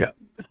real. Yeah,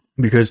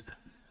 because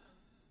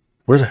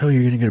where the hell are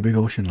you going to get a big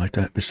ocean like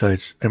that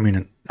besides, I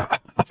mean,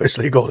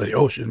 obviously you go to the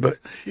ocean, but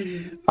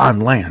on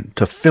land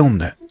to film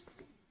that.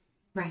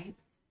 Right.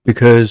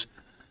 Because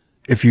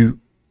if you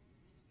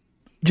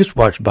just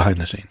watch behind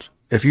the scenes,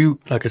 if you,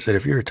 like I said,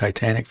 if you're a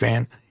Titanic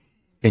fan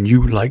and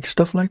you like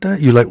stuff like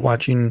that, you like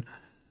watching,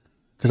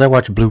 because I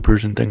watch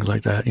bloopers and things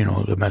like that,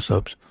 the mess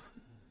ups.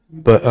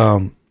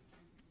 But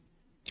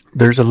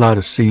there's a lot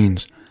of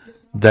scenes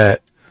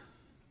that,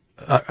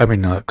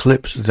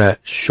 clips that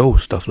show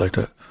stuff like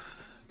that.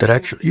 That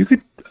actually, you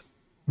could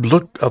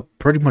look up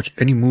pretty much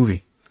any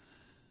movie.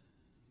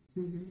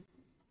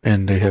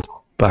 And they have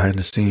behind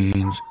the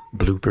scenes,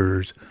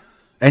 bloopers,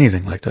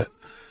 anything like that.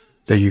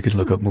 That you can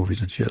look up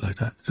movies and shit like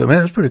that. So,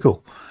 man, it's pretty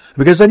cool.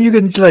 Because then you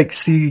can,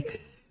 see,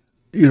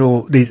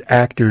 these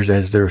actors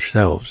as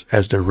themselves,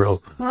 as their real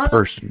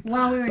person.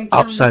 While we were in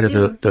outside of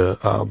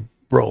the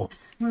role.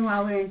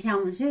 While we were in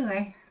Kalamazoo,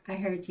 I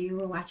heard you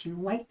were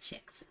watching White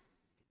Chicks.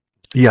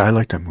 Yeah, I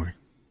like that movie.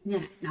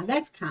 Yeah, now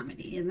that's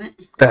comedy, isn't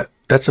it?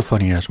 That's a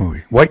funny ass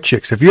movie. White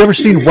Chicks. Have you ever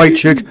seen White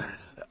Chicks?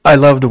 I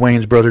love the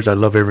Wayans brothers. I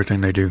love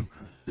everything they do.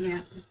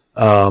 Yeah.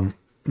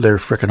 They're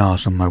freaking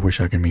awesome. I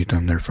wish I could meet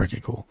them. They're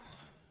freaking cool.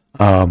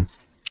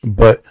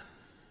 But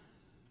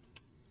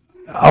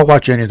I'll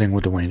watch anything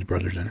with the Wayans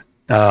brothers in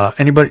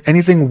it.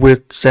 Anything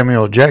with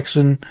Samuel L.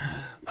 Jackson.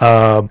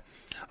 I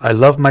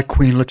love my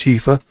Queen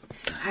Latifah.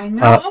 I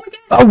know. Oh my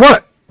God.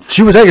 What?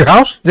 She was at your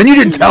house? Then you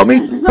didn't tell me?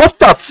 What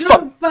the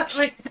fuck? No,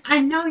 but I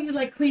know you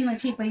like Queen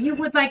Latifah. You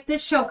would like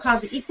this show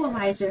called The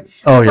Equalizer.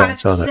 Oh yeah, I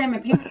saw that. At my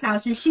parents'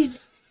 house, and she's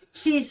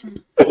she's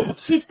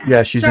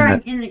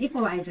starring in The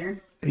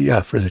Equalizer.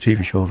 Yeah, for the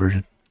TV show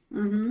version.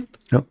 Mm-hmm.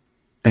 Yep.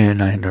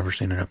 And I had never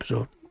seen an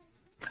episode.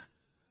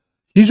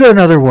 She's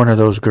another one of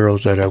those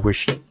girls that I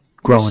wish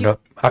growing up,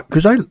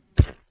 because I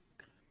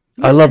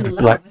loved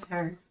black. With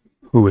her.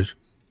 Who is?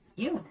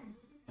 You.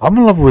 I'm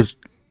in love with.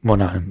 Well,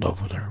 not in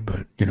love with her,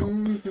 but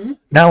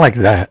not like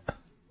that.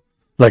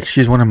 Like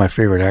she's one of my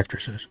favorite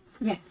actresses.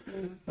 Yeah.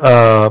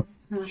 Don't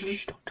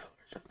tell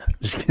her.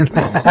 Just kidding.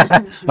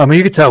 I mean,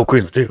 you could tell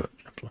Queen Latifah.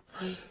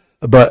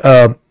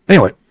 But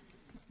anyway,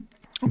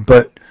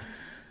 but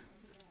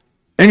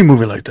any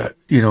movie like that,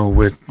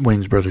 with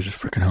Wayne's brothers is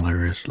freaking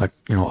hilarious. Like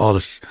all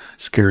the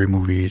scary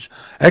movies.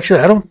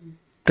 Actually, I don't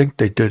think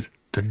they did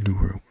the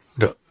new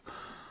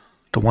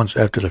the ones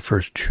after the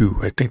first two.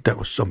 I think that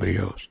was somebody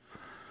else.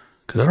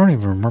 Because I don't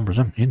even remember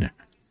them in it.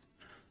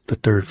 The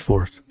third,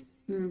 fourth.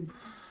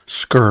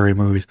 Scurry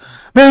movies.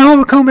 Man, I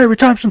overcome every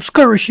time some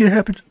scurry shit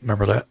happens.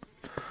 Remember that?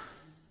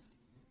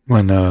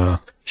 When,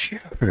 shit,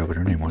 I forgot what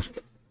her name was.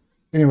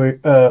 Anyway,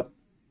 I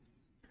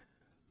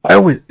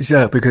always,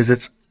 because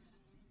it's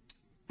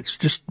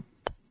just,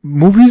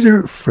 movies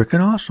are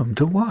freaking awesome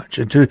to watch.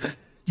 And to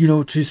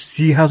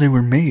see how they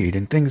were made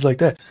and things like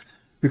that.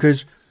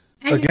 Because,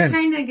 and again. you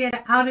kind of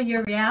get out of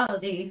your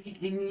reality.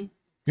 I mean.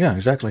 Yeah,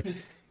 exactly.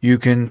 You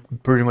can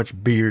pretty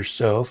much be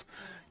yourself.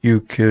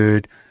 You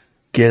could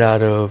get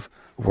out of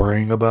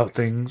worrying about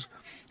things.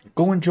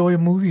 Go enjoy a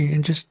movie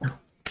and just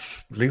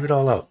leave it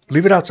all out.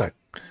 Leave it outside.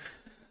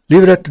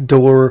 Leave it at the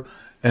door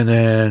and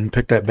then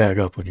pick that bag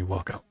up when you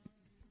walk out.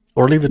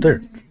 Or leave it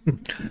there.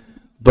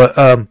 But,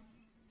 the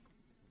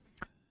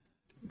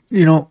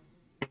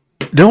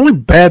only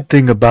bad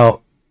thing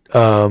about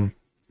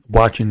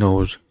watching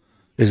those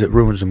is it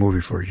ruins the movie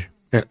for you.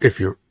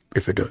 If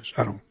it does.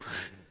 I don't.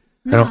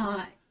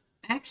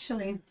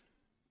 Actually,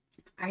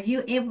 are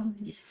you able?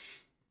 Do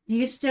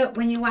you still,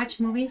 when you watch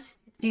movies,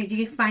 do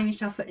you find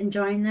yourself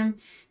enjoying them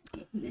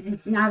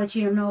Now that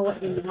you know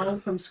what you know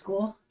from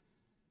school.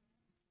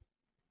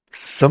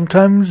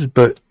 Sometimes,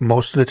 but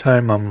most of the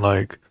time I'm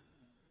like,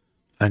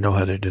 I know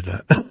how they did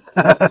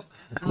that.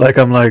 Like,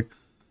 I'm like,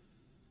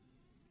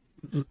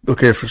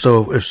 okay,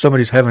 so if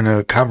somebody's having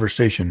a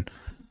conversation,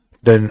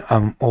 then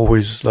I'm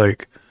always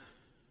like,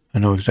 I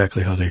know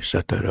exactly how they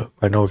set that up.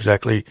 I know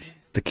exactly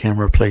the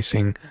camera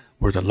placing,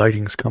 where the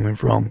lighting's coming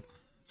from,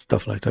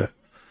 stuff like that.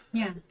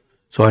 Yeah.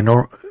 So I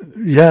know,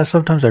 yeah,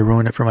 sometimes I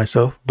ruin it for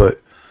myself,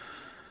 but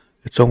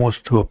it's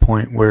almost to a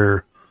point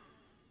where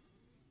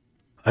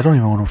I don't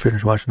even want to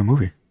finish watching the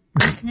movie.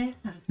 Yeah.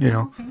 You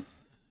know, Okay.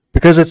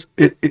 because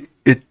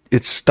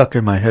it's stuck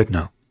in my head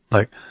now.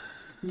 Like,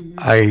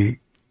 I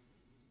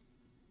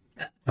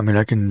mean,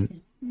 I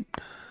can,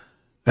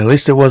 at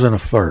least it wasn't a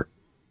fart,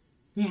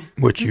 Yeah.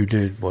 which you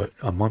did, what,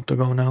 a month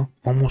ago now?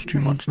 Almost 2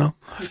 months now?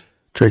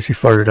 Tracy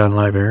farted on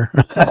live air.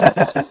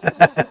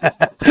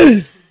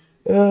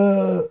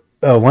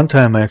 One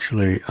time,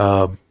 actually,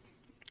 I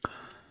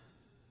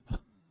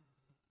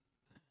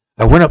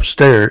went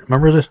upstairs.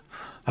 Remember this?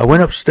 I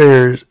went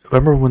upstairs.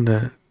 Remember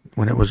when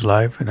it was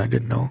live and I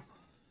didn't know?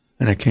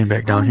 And I came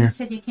back down You here?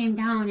 said you came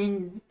down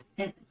and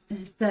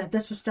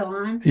this was still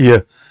on?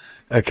 Yeah.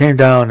 I came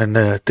down and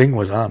the thing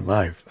was on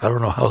live. I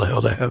don't know how the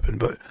hell that happened,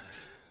 but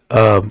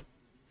I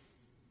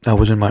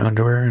was in my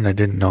underwear and I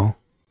didn't know.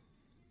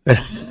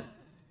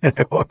 And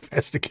I walked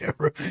past the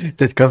camera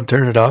to come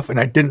turn it off, and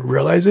I didn't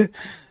realize it.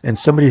 And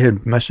somebody had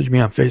messaged me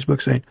on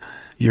Facebook saying,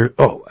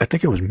 I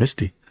think it was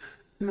Misty,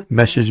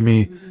 messaged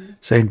me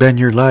saying, Ben,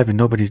 you're live and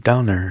nobody's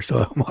down there.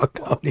 So I walked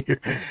down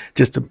here.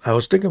 I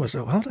was thinking to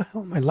myself, how the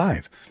hell am I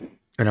live?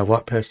 And I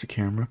walked past the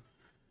camera,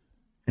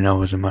 and I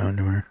was in my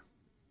underwear.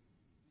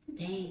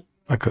 Dang.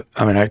 I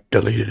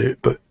deleted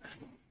it, but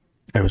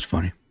it was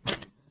funny.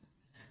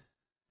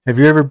 Have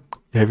you ever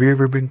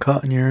been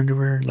caught in your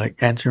underwear, like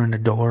answering the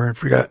door and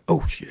forgot?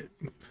 Oh shit!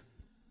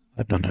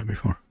 I've done that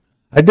before.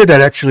 I did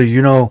that actually.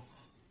 I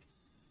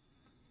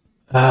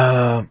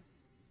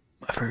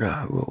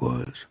forgot who it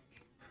was.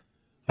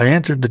 I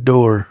answered the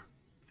door,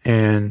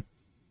 and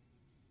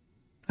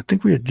I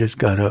think we had just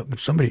got up, and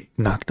somebody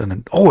knocked on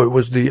the. Oh, it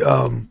was the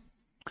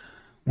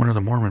one of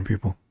the Mormon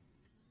people.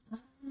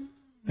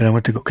 And I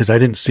went to go because I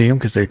didn't see them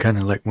because they kind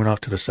of like went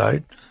off to the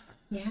side.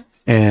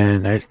 Yes.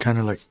 And I kind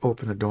of like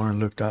opened the door and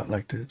looked out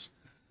like this.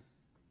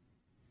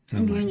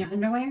 And you're in your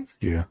underwear?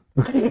 Yeah.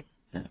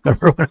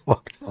 Remember when I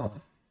walked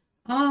on?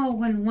 Oh,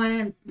 when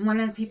one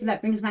of the people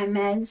that brings my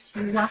meds,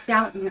 you walked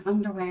out in your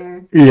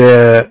underwear.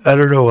 Yeah, I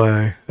don't know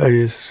why.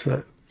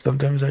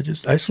 Sometimes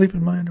I sleep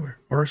in my underwear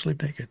or I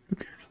sleep naked. Who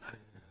cares?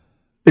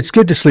 It's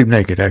good to sleep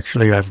naked.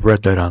 Actually, I've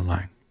read that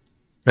online.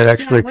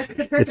 What's the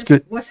purpose? It's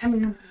good.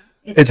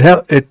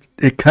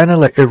 It kind of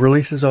like it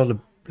releases all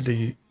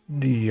the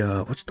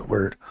what's the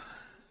word?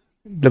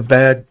 The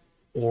bad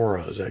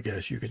auras, I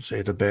guess you could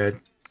say, the bad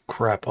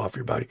crap off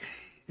your body,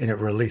 and it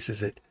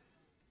releases it,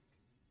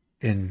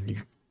 and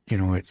it.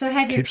 So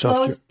have your keeps off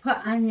clothes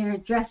put on your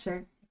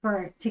dresser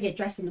to get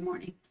dressed in the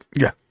morning,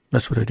 Yeah,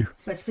 that's what I do.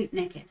 but sleep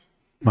naked.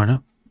 Why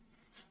not?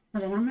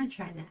 Well, then I'm gonna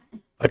try that.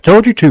 I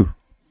told you to.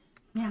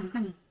 Yeah, I'm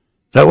gonna.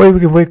 That way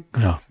we can wake.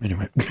 No,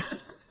 anyway.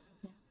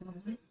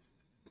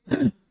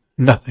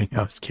 Nothing.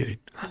 I was kidding.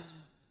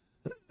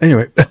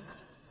 Anyway.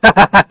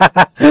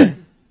 I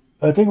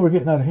think we're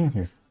getting out of hand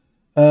here.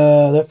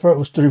 That fart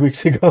was 3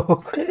 weeks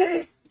ago.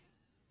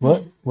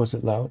 What? Was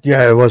it loud?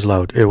 Yeah, it was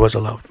loud. It was a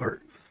loud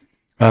fart.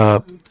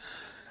 Okay.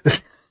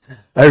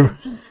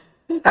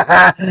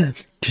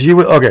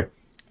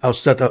 I'll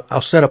set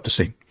up the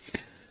scene.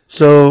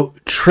 So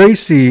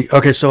Tracy,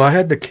 okay, so I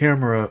had the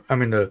camera,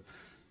 the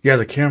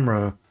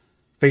camera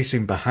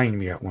facing behind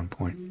me at one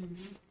point.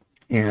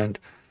 And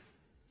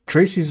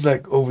Tracy's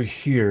like over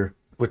here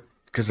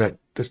because that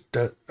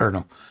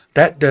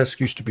desk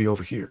used to be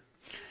over here.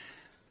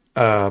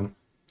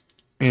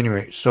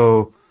 Anyway,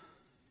 so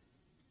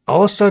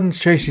all of a sudden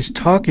Tracy's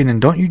talking, and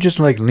don't you just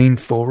like lean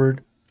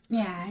forward?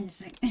 Yeah, I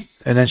just like.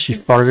 And then she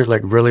farted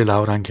like really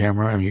loud on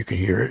camera, and you can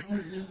hear it.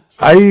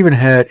 I even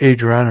had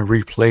Adriana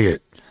replay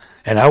it,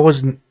 and I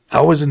was in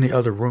the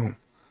other room,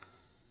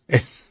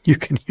 and you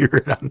can hear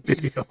it on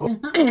video.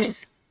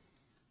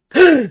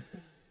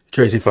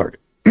 Tracy farted.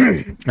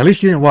 At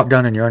least you didn't walk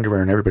down in your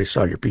underwear and everybody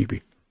saw your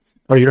pee-pee.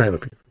 Oh, you don't have a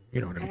pee-pee.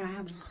 You know what I mean. I don't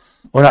have one.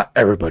 Well, not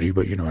everybody,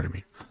 but you know what I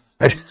mean.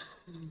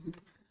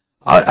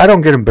 I don't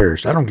get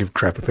embarrassed. I don't give a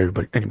crap if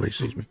anybody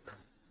sees me.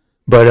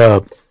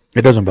 But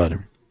it doesn't bother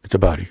me. It's a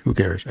body. Who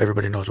cares?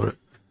 Everybody knows what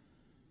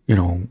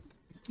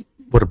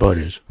a butt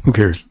is. Who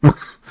cares?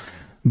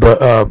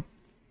 But I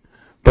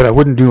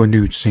wouldn't do a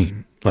nude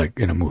scene like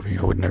in a movie.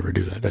 I would never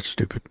do that. That's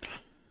stupid.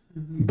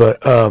 Mm-hmm.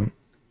 But I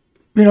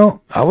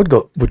would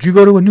go. Would you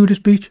go to a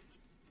nudist beach?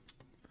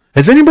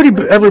 Has anybody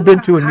ever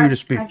been to a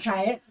nudist beach? I'd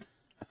try it.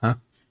 Huh?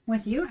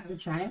 With you, I would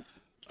try it.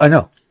 I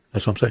know.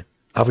 That's what I'm saying.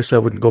 Obviously, I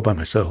wouldn't go by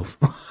myself.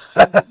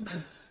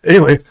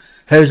 Anyway,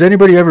 has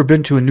anybody ever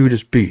been to a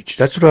nudist beach?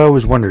 That's what I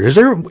always wonder. Is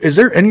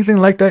there anything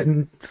like that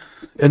in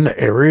the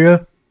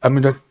area? I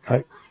mean,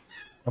 I'm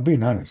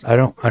being honest. I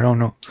don't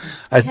know.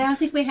 I don't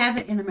think we have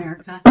it in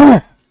America.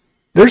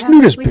 There's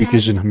nudist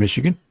beaches in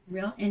Michigan.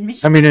 Real in I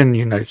Michigan? mean, in the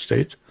United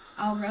States.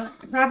 Oh, really?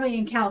 Probably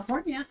in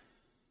California.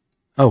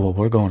 Oh, well,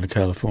 we're going to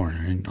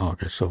California in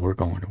August, so we're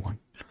going to one.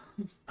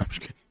 I'm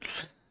just kidding.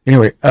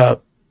 Anyway,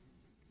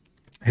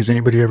 has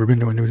anybody ever been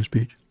to a nudist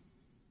beach?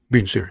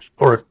 Being serious.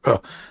 Or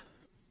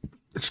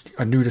it's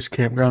a nudist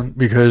campground?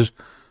 Because,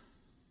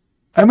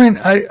 I mean,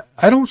 I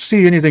don't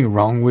see anything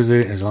wrong with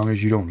it as long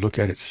as you don't look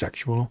at it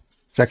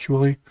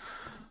sexually.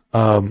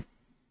 I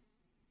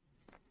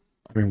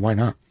mean, why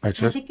not? I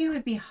think it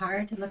would be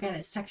hard to look at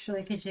it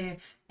sexually because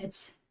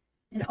it's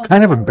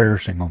kind of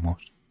embarrassing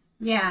almost.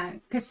 Yeah,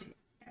 because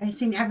I've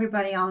seen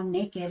everybody all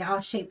naked, all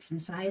shapes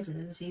and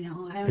sizes. You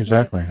know,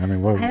 Exactly. I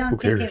mean, I don't who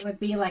cares? think it would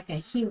be like a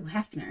Hugh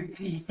Hefner kind of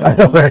thing. I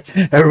know, right?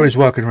 Everybody's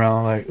walking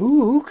around like,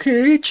 ooh,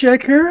 okay,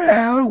 check her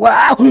out.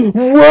 Wow,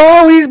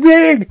 whoa, he's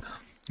big.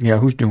 Yeah,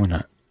 who's doing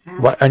that?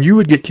 And you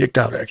would get kicked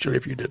out, actually,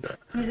 if you did that.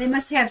 They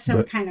must have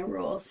some kind of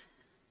rules.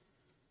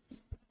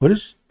 What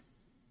is?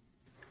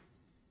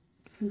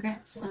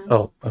 Congrats, son.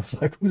 Oh, I was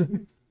like, what is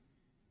it?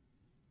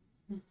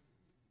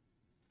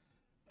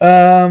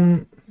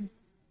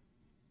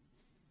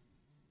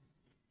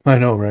 I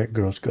know, right?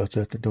 Girl Scouts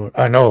at the door.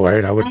 I know,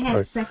 right? I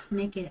had sex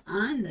naked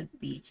on the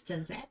beach.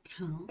 Does that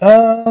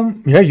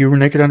count? Yeah, you were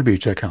naked on the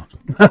beach. That counts.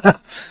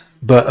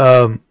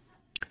 But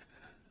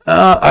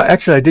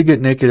actually, I did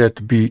get naked at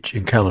the beach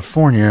in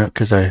California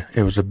because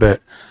it was a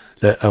bet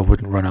that I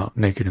wouldn't run out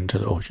naked into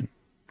the ocean.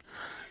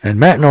 And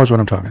Matt knows what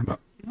I'm talking about.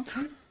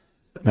 Okay.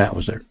 Matt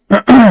was there,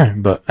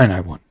 and I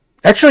won.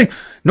 Actually,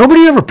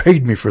 nobody ever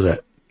paid me for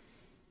that.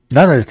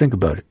 Now that I think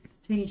about it.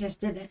 So you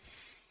just did it.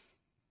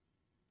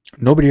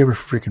 Nobody ever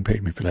freaking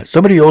paid me for that.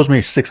 Somebody owes me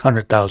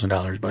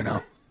 $600,000 by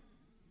now.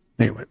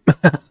 Anyway,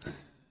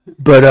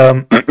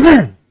 but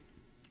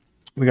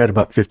we got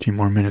about 15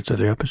 more minutes of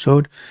the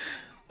episode.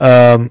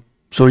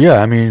 So yeah,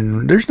 I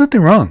mean, there's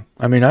nothing wrong.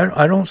 I mean,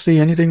 I don't see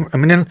anything. I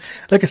mean,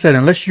 like I said,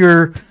 unless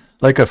you're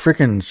like a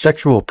freaking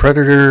sexual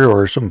predator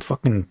or some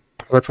fucking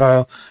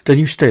pedophile, then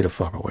you stay the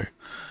fuck away.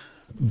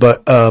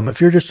 But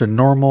if you're just a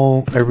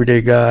normal,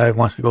 everyday guy,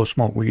 wants to go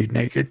smoke weed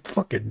naked,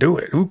 fucking do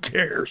it. Who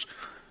cares?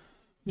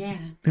 Yeah.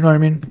 You know what I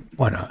mean?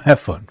 Why not? Have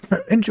fun.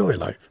 Enjoy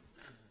life.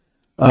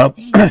 My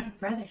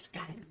brother's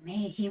got it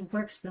made. He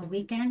works the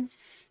weekend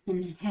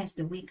and has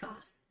the week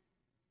off.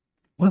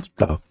 What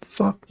the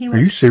fuck? Are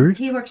you serious?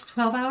 He works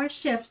 12-hour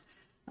shifts.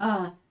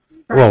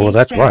 Well,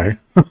 that's why.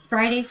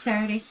 Friday,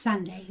 Saturday,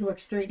 Sunday. He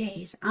works 3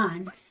 days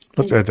on.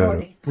 What's that?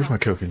 Where's my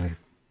calculator?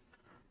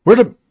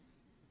 Where'd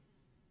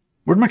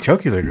my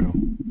calculator go?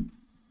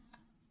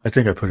 I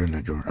think I put it in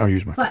that drawer. I'll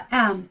use my. But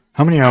how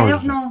many hours? I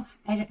don't know.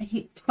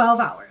 12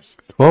 hours.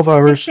 12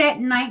 hours. 6 at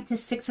night to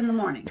 6 in the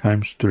morning.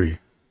 Times 3.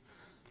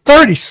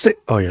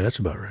 36. Oh yeah, that's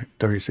about right.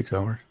 36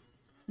 hours.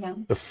 Yeah.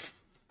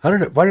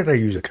 Why did I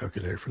use a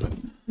calculator for that?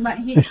 But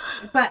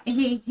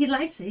he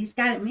likes it. He's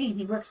got it made.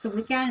 He works the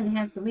weekend and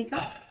has the week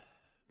off.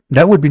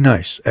 That would be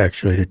nice,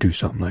 actually, to do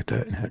something like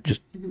that and have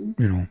just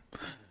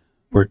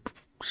work.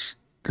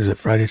 Is it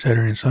Friday,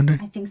 Saturday, and Sunday?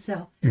 I think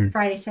so.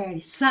 Friday,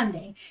 Saturday,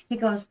 Sunday. He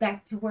goes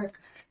back to work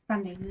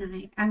Sunday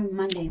night.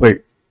 Monday.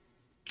 Wait.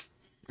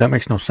 That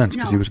makes no sense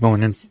because he was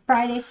going in.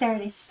 Friday,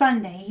 Saturday,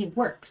 Sunday, he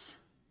works.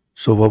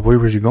 So where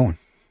was he going?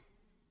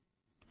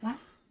 What?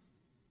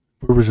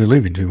 Where was he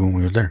leaving to when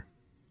we were there?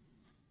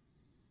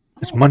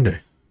 It's Monday.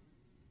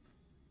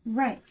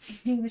 Right.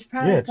 He was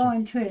probably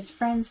going to his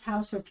friend's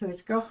house or to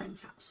his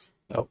girlfriend's house.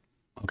 Oh,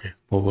 okay.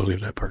 Well, we'll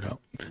leave that part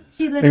out.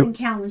 He lives in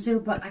Kalamazoo,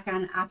 but like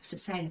on the opposite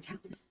side of town.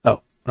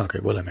 Oh, okay.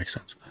 Well, that makes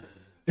sense.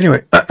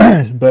 Anyway,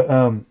 but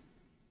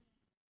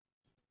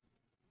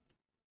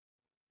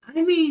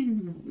I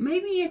mean,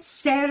 maybe it's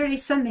Saturday,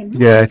 Sunday morning.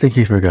 Yeah, I think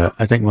he forgot.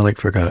 I think Malik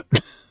forgot.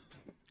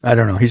 I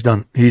don't know. He's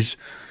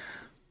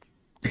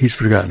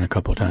forgotten a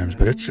couple of times,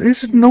 but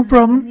it's no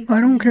problem. I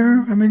don't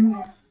care. I mean,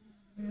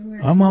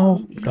 I'm all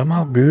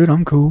good.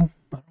 I'm cool.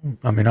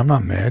 I'm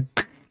not mad.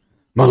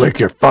 Malik,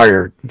 you're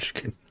fired. I'm just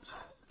kidding.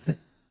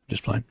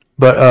 Just playing.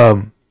 But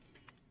okay.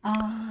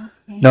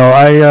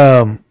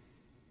 No,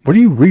 what are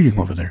you reading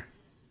over there?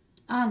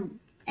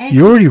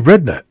 You already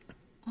read that.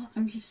 Oh,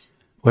 I'm just.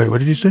 Wait, what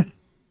did you say?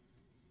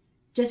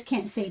 Just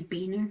can't say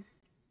Beaner.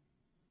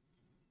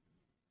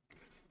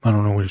 I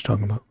don't know what he's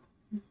talking about.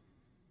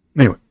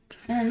 Anyway.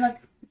 And look,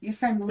 your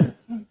friend Malik.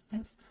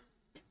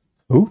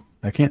 Who?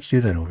 I can't see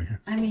that over here.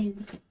 I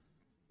mean,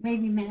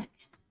 maybe Matt.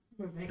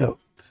 Oh.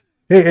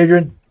 Hey,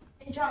 Adrian.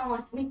 Hey, John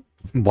wants me.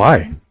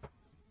 Why?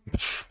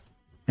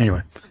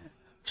 Anyway.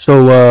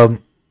 So,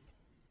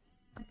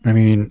 I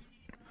mean,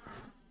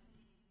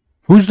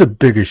 who's the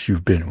biggest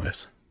you've been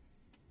with?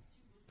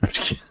 I'm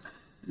just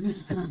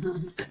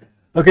kidding.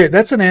 Okay,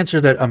 that's an answer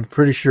that I'm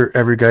pretty sure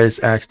every guy's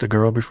asked a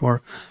girl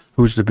before.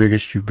 Who's the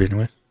biggest you've been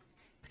with?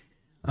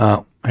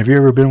 Have you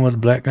ever been with a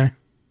black guy?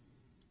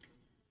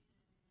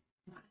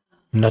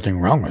 Nothing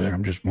wrong with it.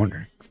 I'm just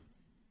wondering.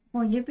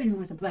 Well, you've been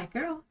with a black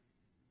girl.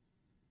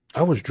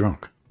 I was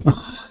drunk.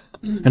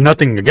 And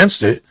nothing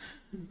against it,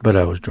 but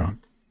I was drunk.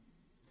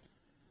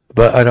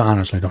 But I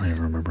honestly don't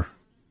even remember.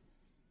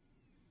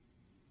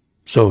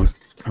 So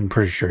I'm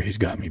pretty sure he's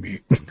got me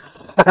beat.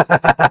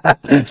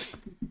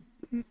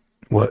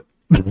 What?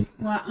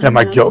 Well, Am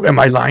I joking? Am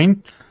I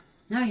lying?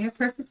 No, you're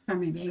perfect for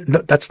me, baby.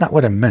 No, that's not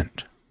what I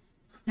meant.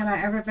 Have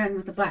I ever been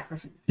with a black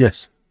person?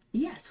 Yes.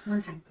 Yes,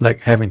 one time.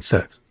 Like having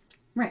sex.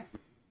 Right.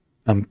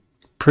 I'm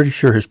pretty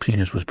sure his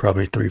penis was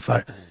probably 3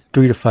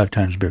 to 5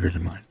 times bigger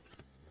than mine.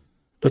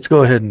 Let's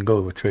go ahead and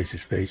go with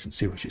Tracy's face and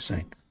see what she's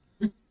saying.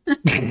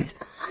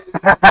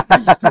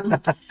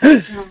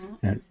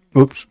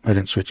 Oops, I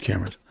didn't switch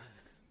cameras.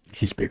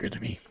 He's bigger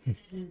than me.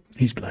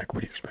 He's black. What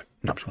do you expect?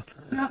 No, I'm just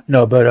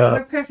no, but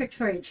we're perfect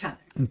for each other.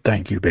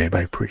 Thank you, babe.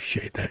 I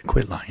appreciate that.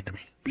 Quit lying to me.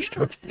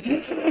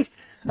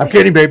 I'm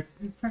kidding, babe.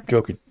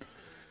 Joking.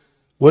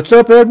 What's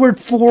up, Edward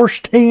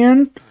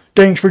Forstan?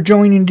 Thanks for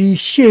joining the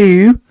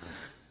show.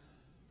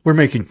 We're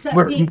making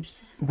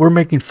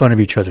fun of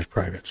each other's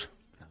privates.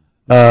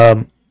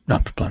 No,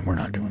 I'm just playing. We're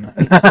not doing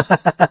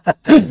that.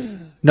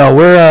 No,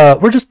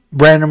 we're just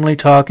randomly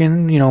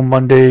talking. You know,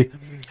 Monday.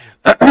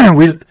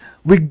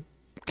 we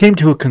came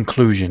to a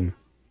conclusion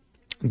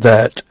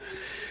that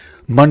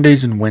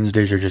Mondays and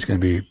Wednesdays are just going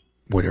to be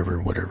whatever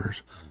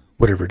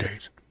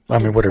days. I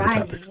mean, whatever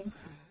topics.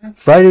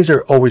 Fridays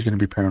are always going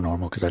to be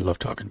paranormal because I love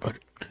talking about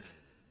it.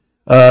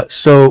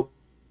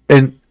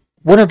 And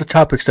one of the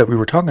topics that we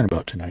were talking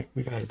about tonight,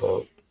 we got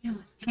about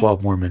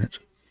 12 more minutes.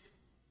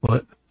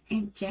 What?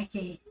 And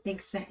Jackie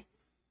thinks that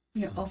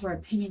you're over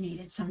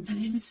opinionated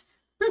sometimes.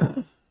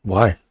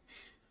 Why?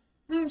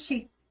 I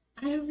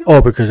don't know.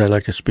 Oh, because I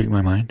like to speak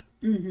my mind?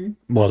 Mm-hmm.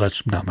 Well,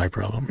 that's not my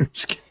problem.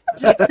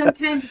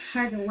 Sometimes it's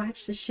hard to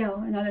watch the show,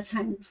 and other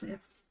times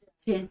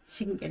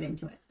she can get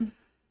into it.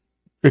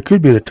 It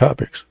could be the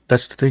topics.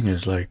 That's the thing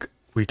is, like,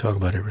 we talk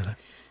about everything.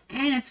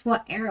 And it's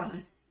what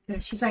era.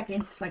 She's like,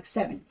 it's like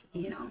 70,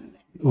 you know.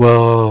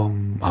 Well,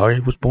 I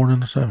was born in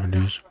the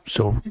 70s,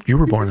 so you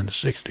were born in the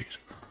 60s.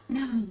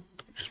 No.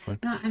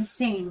 No, I'm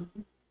saying.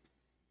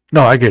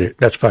 No, I get it.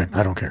 That's fine.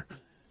 I don't care.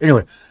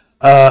 Anyway,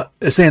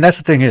 saying that's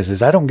the thing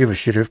is I don't give a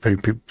shit if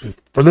people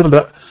for a little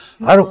bit.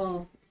 I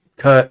don't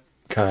cut.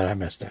 I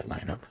messed that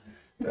line up.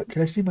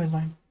 Can I see my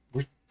line?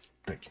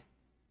 Thank you.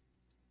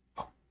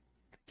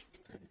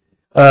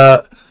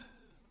 Oh.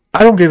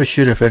 I don't give a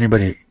shit if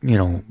anybody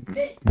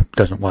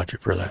doesn't watch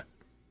it for that.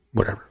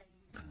 Whatever.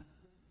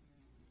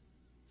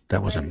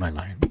 That wasn't my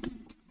line.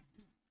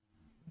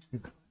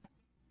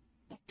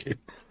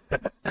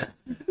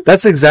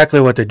 That's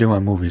exactly what they do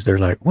on movies. They're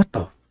like, what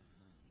the?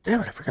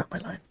 Damn it, I forgot my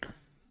line.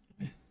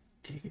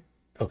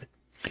 Okay.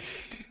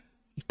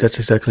 That's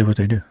exactly what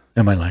they do.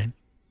 Am I lying?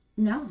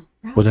 No.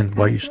 Well, then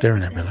why are you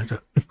staring at me like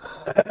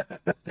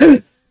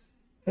that?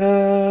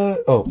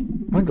 Oh,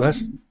 my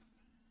glasses.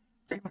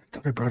 Damn it, I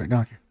thought I brought it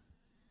down here.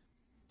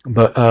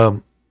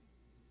 But,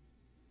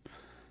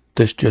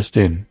 this just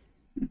in.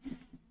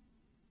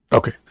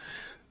 Okay.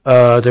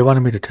 They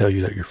wanted me to tell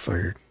you that you're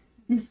fired.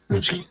 I'm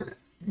just kidding.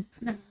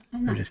 No,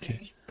 I'm just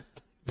kidding.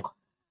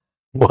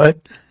 What?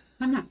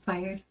 I'm not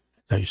fired.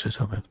 Oh, you said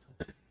something.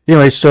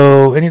 Anyway,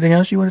 so anything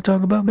else you want to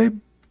talk about, babe?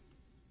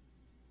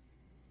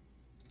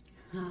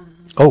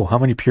 Oh, how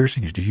many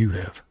piercings do you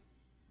have?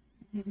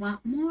 I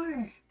want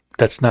more.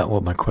 That's not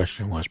what my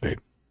question was, babe.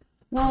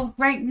 Well,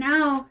 right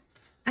now,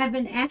 I've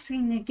been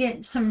asking to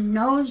get some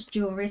nose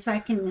jewelry so I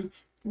can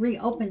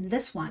reopen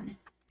this one.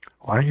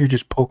 Why don't you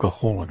just poke a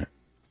hole in it?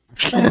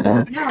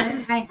 No,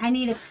 I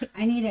need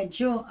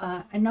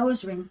a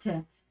nose ring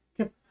to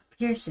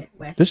pierce it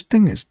with. This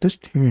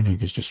hearing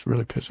aid is just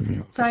really pissing me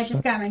off. So I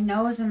just got my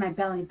nose and my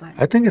belly button.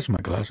 I think it's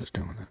my glasses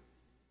doing that.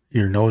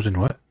 Your nose and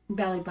what?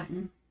 Belly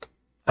button.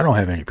 I don't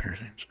have any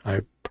piercings.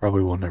 I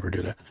probably will never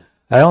do that.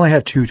 I only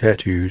have 2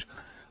 tattoos.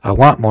 I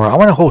want more. I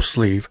want a whole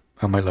sleeve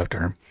on my left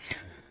arm.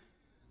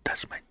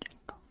 That's my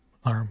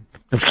arm.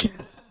 I'm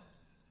kidding.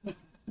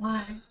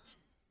 What?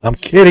 I'm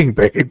kidding,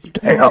 babe.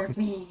 Damn.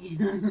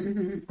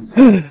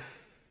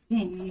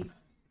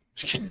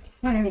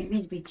 Want to make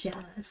me to be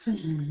jealous?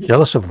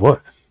 Jealous of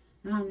what?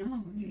 I don't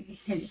know.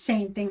 You're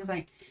saying things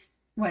like,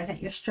 "What is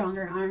that? Your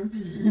stronger arm?"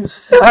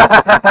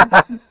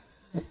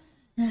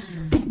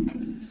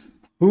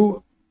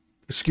 Who?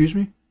 Excuse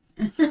me?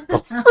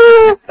 Oh.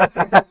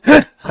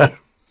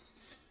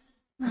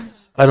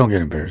 I don't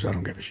get embarrassed. I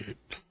don't give a shit.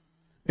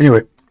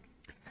 Anyway,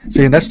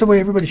 see, and that's the way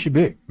everybody should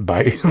be.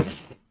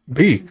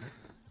 Be.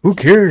 Who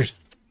cares?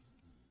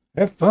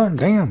 Have fun.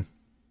 Damn.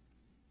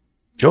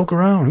 Joke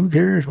around. Who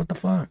cares? What the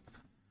fuck?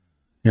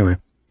 Anyway,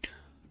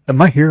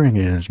 my hearing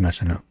aid is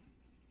messing up.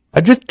 I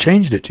just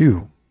changed it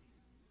too.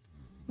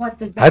 What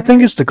the? I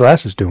think it's the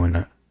glasses doing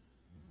that.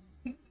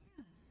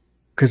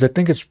 Because I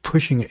think it's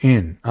pushing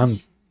in.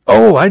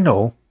 Oh, I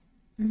know.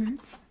 Mm-hmm.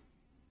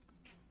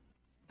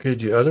 Okay,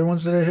 the other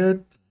ones that I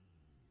had,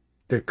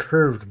 they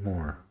curved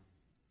more.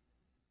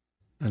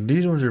 And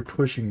these ones are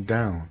pushing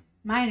down.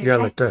 Mine are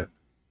like that.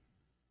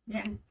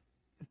 Yeah.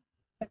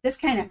 But this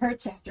kind of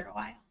hurts after a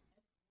while.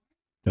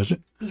 Does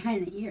it?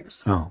 Behind the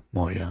ears. Oh,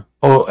 well, yeah.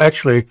 Oh,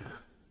 actually,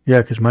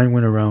 yeah, because mine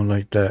went around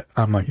like that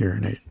on my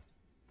hearing aid.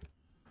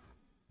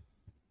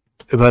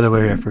 By the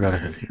way, I forgot I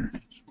had hearing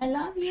aids. I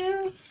love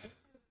you.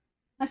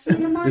 I see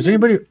them on.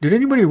 Did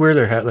anybody wear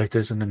their hat like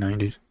this in the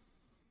 90s?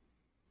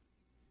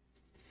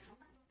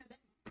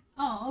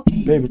 Oh,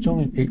 okay. Babe, it's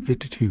only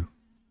 8:52.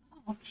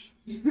 Oh, okay.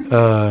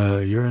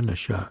 You're in the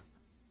shot.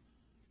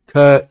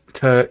 Cut.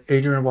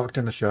 Adrian walked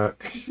in the shot.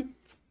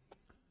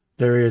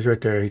 There he is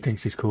right there. He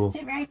thinks he's cool.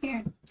 Sit right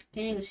here.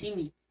 Can't even see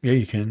me. Yeah,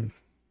 you can.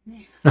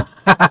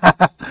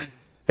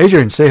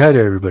 Adrian, say hi to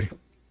everybody.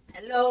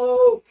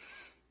 Hello.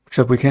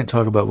 Except we can't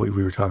talk about what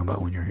we were talking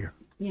about when you're here.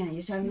 Yeah,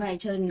 you're talking about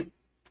each other in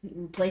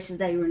places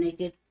that you were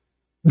naked.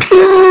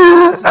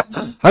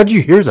 How'd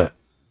you hear that?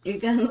 You're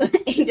gonna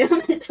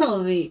Adriana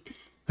told me.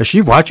 Is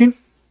she watching?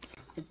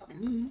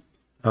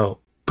 Oh,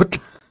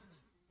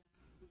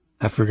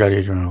 I forgot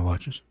Adriana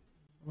watches.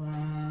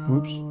 Wow.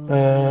 Oops.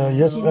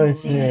 Yes, I have.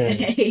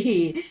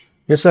 Hey.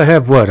 Yes, I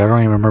have what? I don't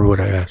even remember what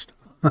I asked.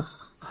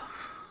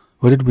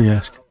 What did we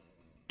ask?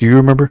 Do you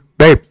remember?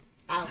 Babe.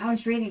 I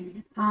was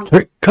reading.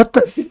 Hey, cut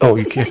that. Oh,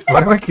 you can't.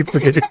 Why do I keep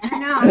forgetting?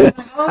 No.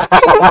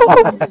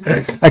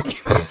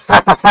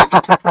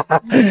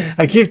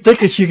 I keep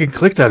thinking she can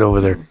click that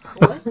over there.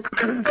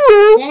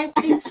 Dad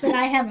thinks that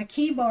I have a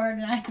keyboard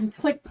and I can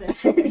click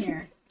this in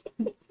here.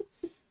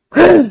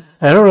 I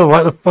don't know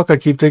why the fuck I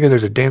keep thinking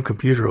there's a damn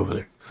computer over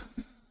there.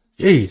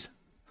 Jeez.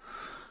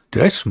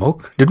 Did I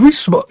smoke? Did we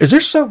smoke? Is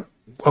there some...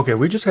 Okay,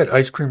 we just had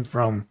ice cream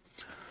from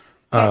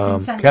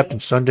Captain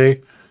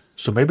Sunday.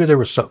 So maybe there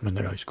was something in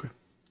their ice cream.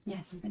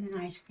 Yes, I've been in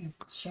ice cream.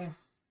 Sure.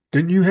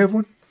 Didn't you have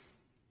one?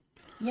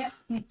 Yep.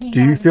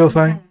 Do you feel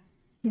fine?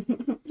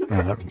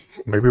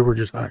 Maybe we're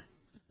just high.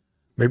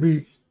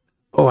 Maybe...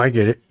 Oh, I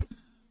get it.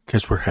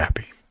 Because we're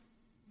happy.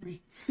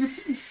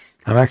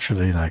 I'm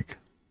actually like...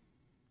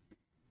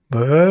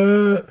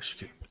 But...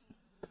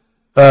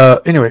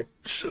 Anyway,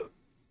 so...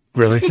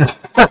 Really?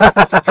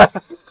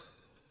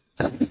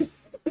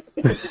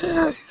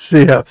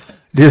 See how...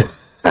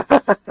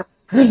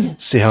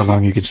 See how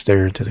long you can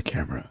stare into the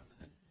camera.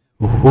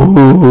 Ooh.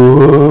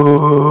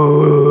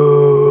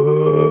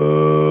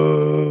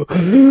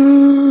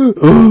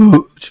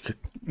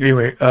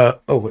 Anyway,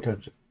 oh, what time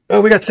is it? Oh,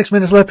 we got 6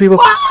 minutes left, people.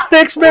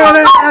 6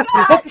 minutes!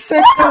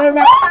 6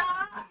 minutes!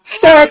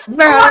 6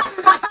 minutes!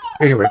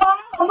 Anyway.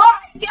 Oh my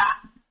God!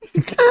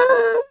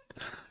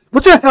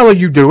 What the hell are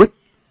you doing?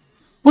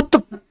 What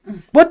the?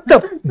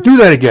 Do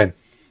that again.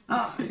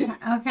 Oh,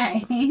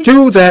 okay.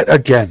 Do that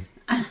again.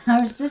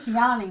 I was just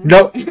yawning.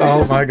 No.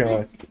 Oh my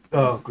God.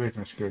 Oh,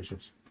 goodness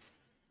gracious.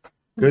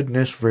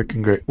 Goodness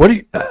freaking great. What do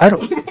you, I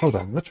don't, hold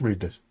on, let's read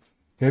this.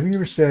 Have you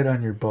ever sat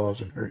on your balls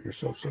and hurt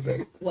yourself so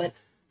that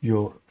What?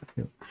 you'll,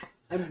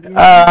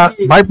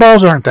 my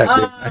balls aren't that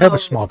big. I have a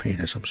small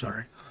penis, I'm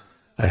sorry.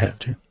 I have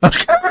to.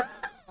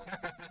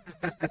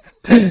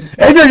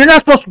 Adrian, you're not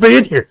supposed to be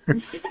in here.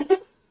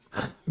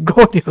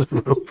 Go in the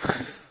other room.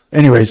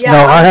 Anyways, Yeah,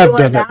 no, I have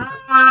doing done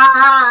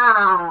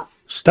that.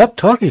 Stop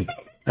talking.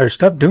 Or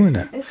stop doing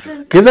that. It's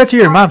the- Give that to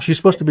your mom. She's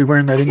supposed to be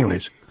wearing that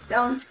anyways.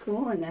 Sounds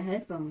cool in the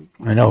headphones.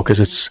 I know, because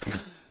it's...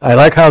 I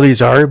like how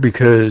these are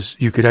because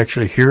you could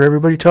actually hear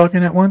everybody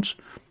talking at once,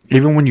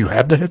 even when you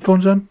have the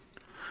headphones on.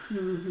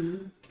 Mm-hmm.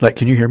 Like,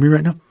 can you hear me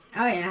right now?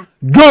 Oh, yeah.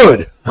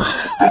 Good!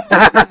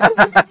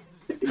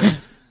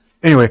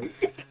 Anyway,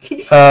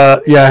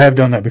 yeah, I have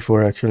done that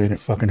before, actually, and it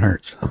fucking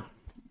hurts.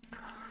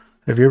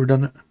 Have you ever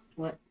done that?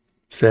 What?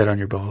 Sat on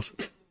your balls.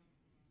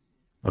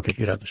 Okay,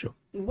 get out of the show.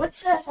 What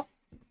the?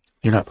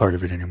 You're not part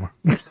of it anymore.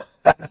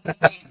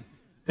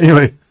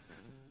 Anyway.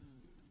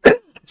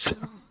 So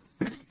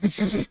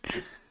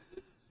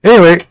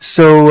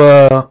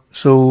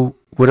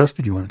what else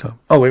did you want to talk?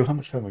 Oh, wait, how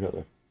much time we got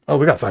left? Oh,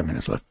 we got 5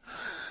 minutes left.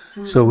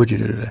 So what'd you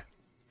do today?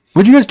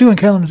 What'd you guys do in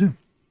Kalamazoo?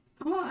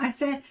 Oh, I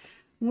said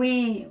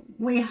we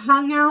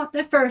hung out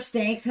the first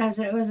day because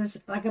it was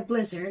like a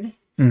blizzard.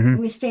 Mm-hmm.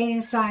 We stayed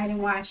inside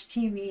and watched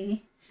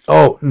TV.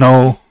 Oh,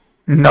 no.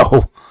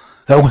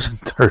 That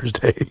wasn't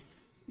Thursday.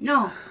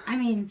 No, I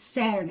mean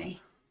Saturday.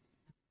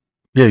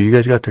 Yeah, you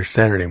guys got there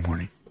Saturday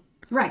morning.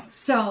 Right.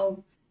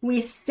 So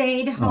we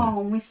stayed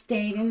home. We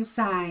stayed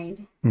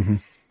inside.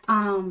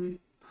 Mm-hmm.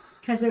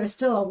 Because it was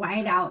still a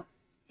whiteout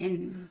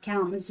in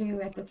Kalamazoo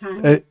at the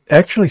time. It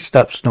actually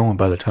stopped snowing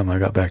by the time I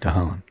got back to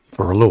Holland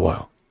for a little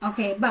while.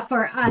 Okay, but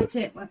for us,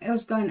 it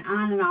was going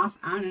on and off,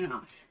 on and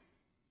off.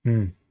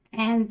 Mm.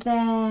 And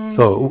then...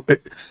 So,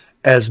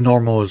 as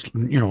normal as,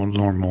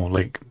 normal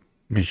Lake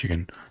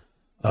Michigan,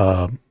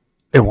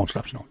 it won't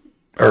stop snowing.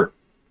 Or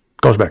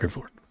goes back and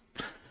forth.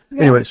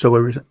 Yeah. Anyway, so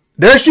what were we saying?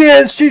 There she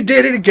is! She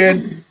did it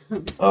again!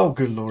 Oh,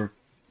 good Lord.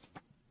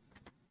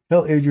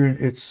 Tell Adrian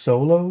it's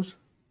solos.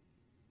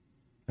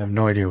 I have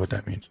no idea what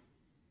that means.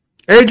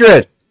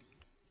 Adrian!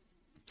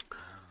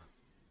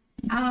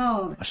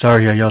 Oh.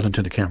 Sorry, I yelled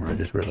into the camera. I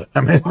just realized.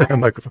 I'm in the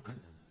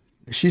microphone.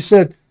 She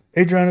said,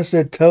 Adriana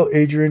said, tell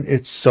Adrian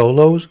it's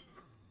solos.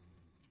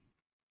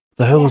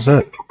 The hell is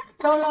that?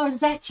 Solo, is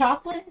that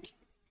chocolate?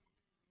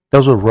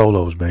 Those are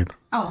Rolos, babe.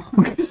 Oh.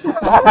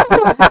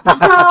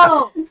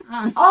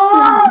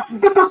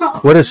 Oh!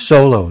 What is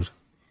solos?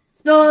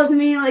 Solos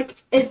mean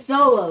like it's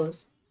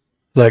solos.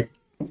 Like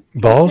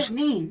balls? What does it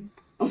mean?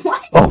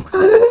 What?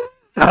 Oh.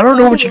 I don't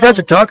know what you guys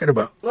are talking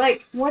about.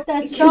 Like, What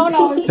the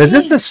soda? Is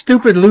this the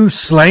stupid loose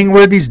slang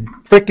where these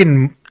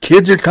freaking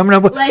kids are coming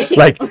up with?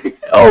 Like-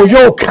 Oh,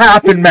 yo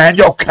capping, man,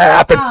 yo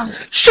capping.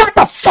 Shut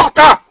the fuck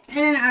up! And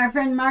then our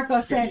friend Marco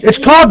said, It's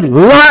called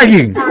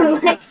lying.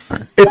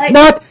 It's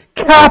not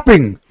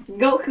capping.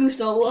 Goku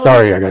solos.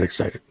 Sorry, I got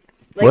excited.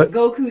 Like What?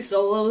 Goku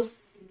solos.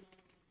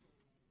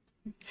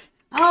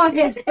 "Oh,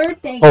 his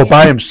birthday." Oh, gift.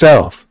 by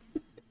himself.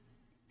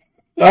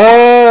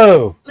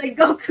 Oh, Like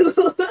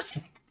Goku.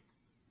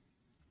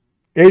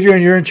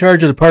 Adrian, you're in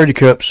charge of the party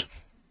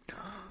cups.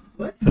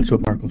 What? That's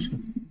what Marco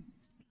said.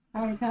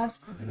 Party cups.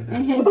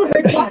 And his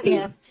birthday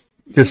gift.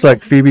 Just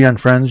like Phoebe on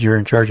Friends, you're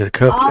in charge of the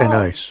cup and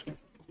ice.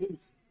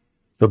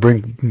 They'll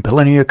bring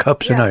plenty of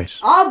cups and ice.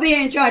 I'll be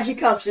in charge of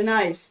cups and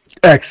ice.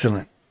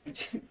 Excellent.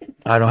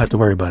 I don't have to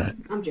worry about it.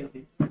 I'm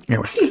joking.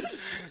 Anyway.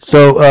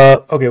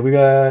 So, okay, we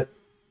got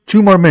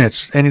 2 more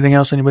minutes. Anything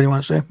else anybody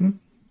want to say?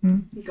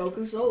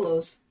 Goku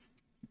solos.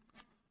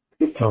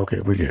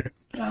 Okay, we get it.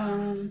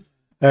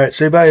 All right,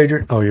 say bye,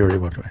 Adrian. Oh, you already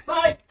walked away.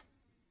 Bye.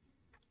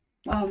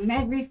 Well,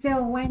 Med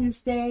Refill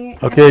Wednesday.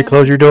 Okay,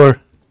 close your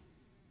door.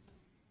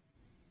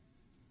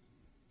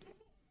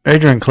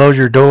 Adrian, close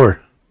your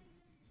door.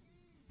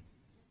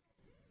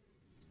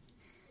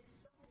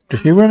 Did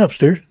he run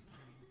upstairs?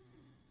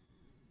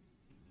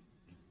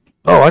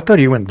 Oh, I thought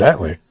he went that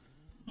way.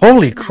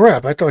 Holy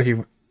crap, I thought he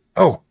went...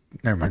 Oh,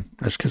 never mind.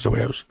 That's because the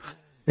way I was...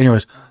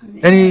 Anyways,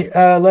 any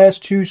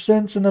last 2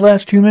 cents in the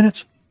last 2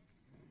 minutes?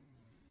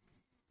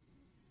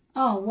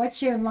 Oh,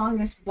 what's your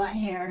longest butt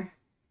hair?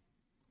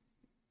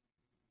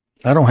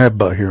 I don't have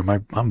butt hair.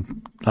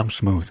 I'm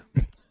smooth.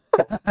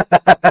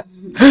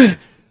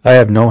 I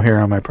have no hair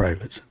on my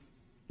privates.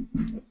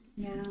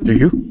 Yeah, Do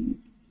you? I'm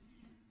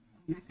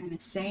not gonna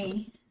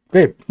say.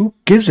 Babe, who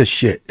gives a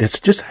shit? It's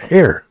just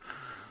hair.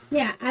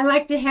 Yeah, I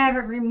like to have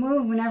it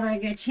removed whenever I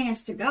get a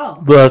chance to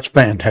go. Well, it's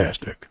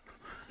fantastic.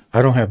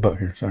 I don't have butt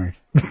hair, sorry.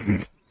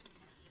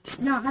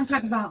 No, I'm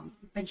talking about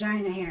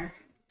vagina hair.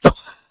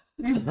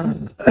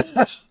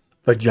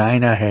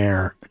 Vagina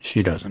hair,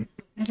 she doesn't.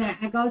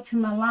 I go to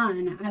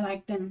Milan. I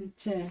like them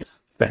to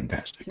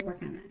Fantastic.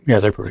 work on it. Yeah,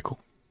 they're pretty cool.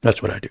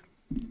 That's what I do.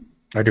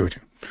 I do it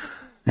too.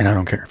 And I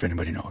don't care if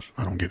anybody knows.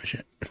 I don't give a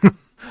shit.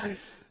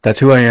 That's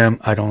who I am.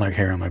 I don't like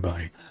hair on my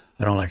body.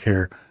 I don't like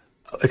hair,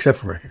 except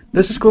for right here.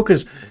 This is cool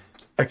because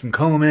I can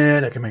comb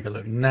it. I can make it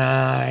look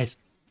nice.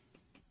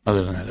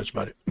 Other than that, that's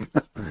about it.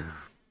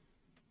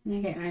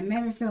 Okay, I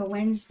met her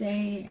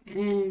Wednesday,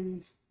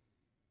 and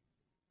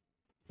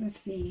let's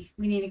see.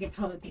 We need to get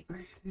toilet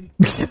paper.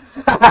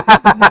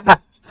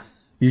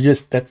 You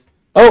just, that's,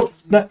 oh,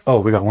 no, oh,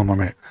 we got 1 more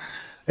minute.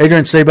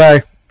 Adrian, say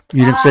bye.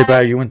 You didn't say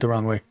bye. You went the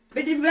wrong way.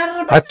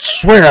 I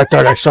swear I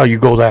thought I saw you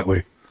go that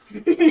way.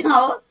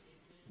 No.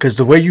 Because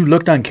the way you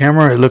looked on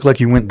camera, it looked like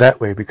you went that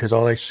way because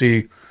all I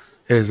see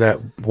is that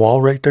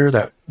wall right there,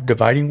 that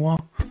dividing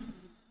wall.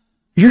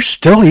 You're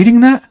still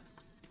eating that?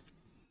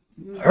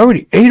 I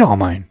already ate all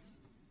mine.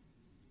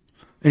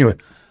 Anyway,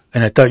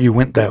 and I thought you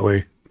went that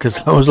way because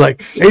I was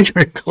like,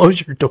 Adrian,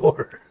 close your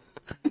door.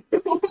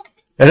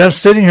 And I'm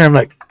sitting here, I'm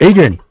like,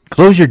 Adrian,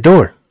 close your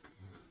door.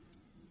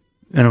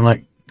 And I'm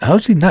like, how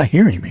is he not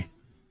hearing me?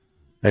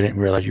 I didn't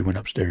realize you went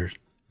upstairs.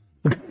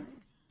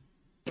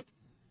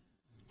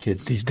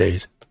 Kids these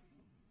days.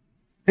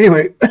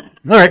 Anyway, all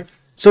right.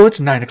 So it's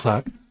 9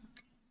 o'clock.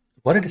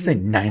 Why did I say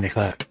 9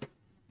 o'clock?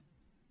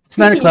 It's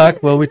 9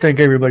 o'clock. Well, we thank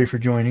everybody for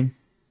joining.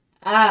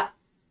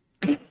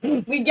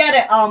 We get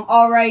it.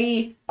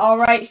 Alrighty.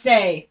 Alright,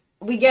 say.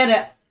 We get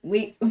it.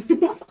 We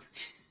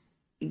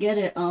get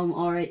it.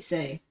 Alright,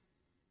 say.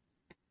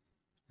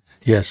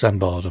 Yes, I'm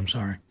bald. I'm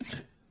sorry.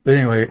 But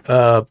anyway,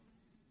 oh,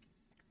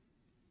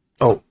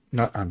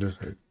 not I'm just.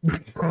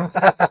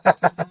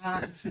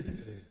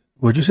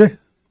 What'd you say?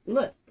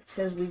 Look, it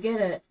says we get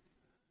it.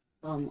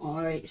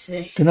 Alright,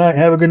 say. Good night.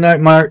 Have a good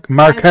night,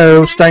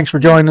 Marcos. Thanks for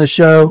joining the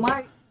show.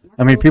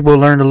 I mean, people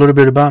learned a little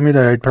bit about me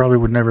that I probably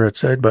would never have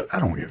said, but I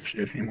don't give a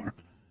shit anymore.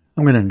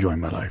 I'm going to enjoy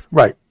my life.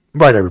 Right,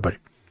 everybody.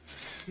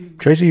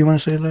 Tracy, you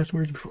want to say the last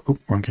words before? Oh,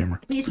 we're on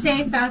camera. Be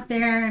safe out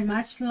there and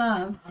much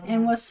love.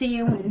 And we'll see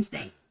you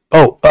Wednesday.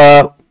 Oh,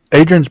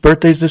 Adrian's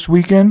birthday's this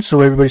weekend,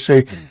 so everybody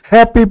say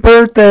happy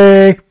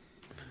birthday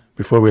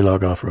before we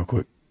log off real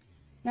quick.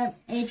 Yep,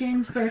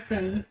 Adrian's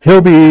birthday.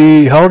 He'll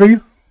be, how old are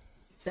you?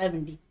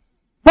 70.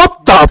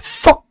 What the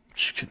fuck?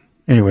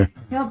 Anyway,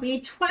 He'll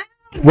be 12.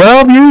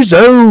 12 years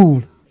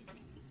old.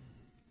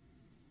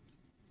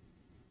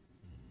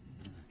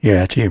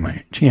 Yeah,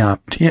 TMI.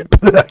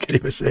 I can't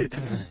even say it.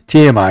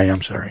 TMI,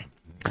 I'm sorry.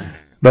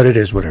 But it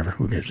is whatever.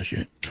 Who gives a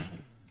shit?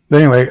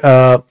 But anyway,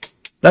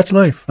 that's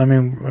life. I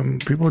mean,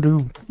 people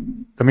do.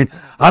 I mean,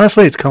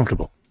 honestly, it's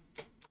comfortable.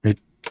 It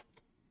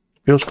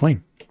feels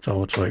clean.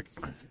 So it's like,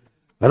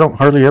 I don't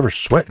hardly ever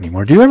sweat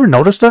anymore. Do you ever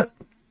notice that?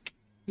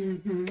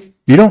 Mm-hmm.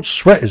 You don't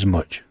sweat as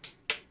much.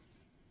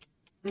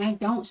 I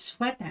don't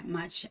sweat that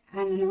much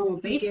on a normal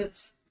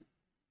basis.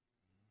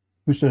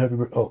 We should have.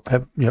 Oh,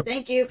 yep.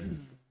 Thank you.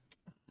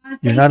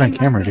 You're not on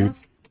camera, dude.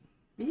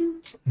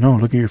 No,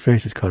 look at your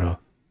face. It's cut off.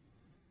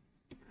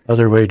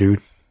 Other way,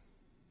 dude.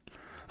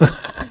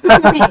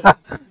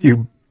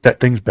 That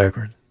thing's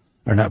backwards.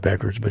 Or not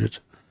backwards, but it's...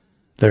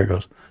 There it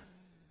goes.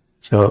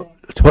 So,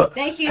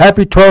 Thank you.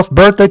 happy 12th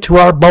birthday to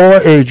our boy,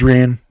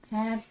 Adrian.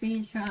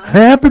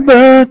 Happy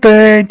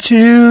birthday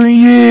to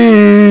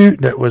you.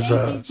 That was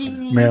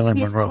Marilyn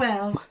He's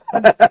Monroe.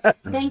 12.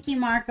 Thank you,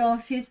 Marco.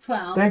 He's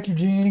 12. Thank you,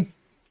 Jeannie.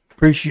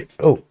 Appreciate...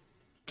 Oh,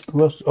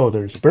 who else? Oh,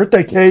 there's a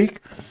birthday cake.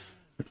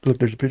 Look,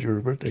 there's a picture of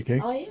a birthday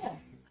cake. Oh, yeah.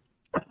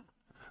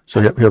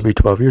 So he'll be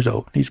 12 years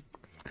old. He's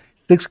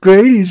 6th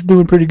grade. He's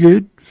doing pretty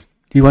good.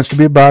 He wants to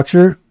be a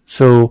boxer,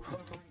 or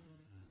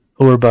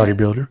a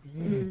bodybuilder.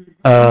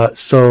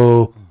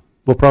 So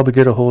we'll probably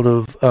get a hold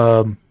of.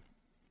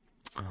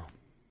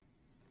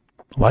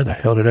 Why the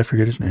hell did I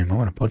forget his name? I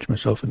want to punch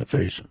myself in the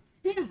face.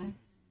 Yeah.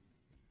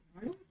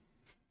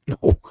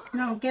 No.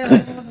 No, get a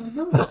hold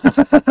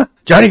of him.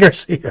 Johnny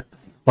Garcia.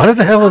 Why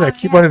the hell did I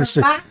keep wanting to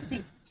say?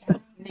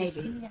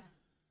 Maybe.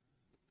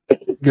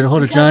 Get a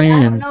hold of Because Johnny, I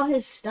don't and know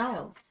his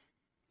style.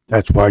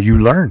 that's why you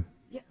learn.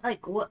 Yeah,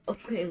 like, what?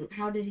 Okay,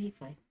 how did he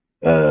fight?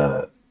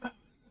 Like,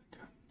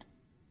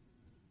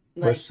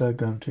 Westside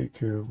Gum take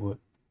care of what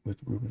with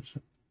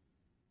Rubinson?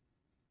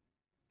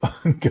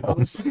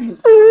 Gum.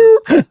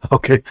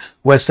 Okay,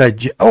 Westside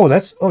Gym. Oh,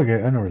 that's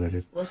okay. I know where that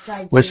is.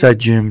 Westside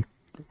Gym,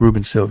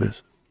 Ruben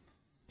Silvas.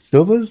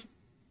 Silvas?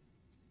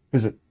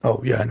 Is it?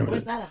 Oh yeah, I know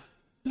Where's that. that at?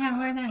 Yeah,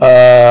 where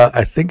that?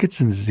 I think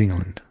it's in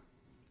Zealand.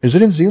 Is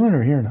it in Zealand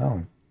or here in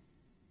Holland?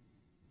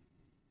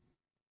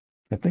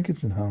 I think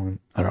it's in Holland.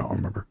 I don't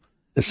remember.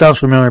 It sounds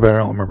familiar, but I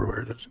don't remember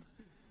where it is.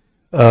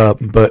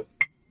 But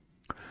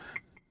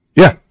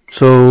yeah,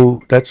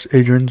 so that's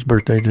Adrian's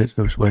birthday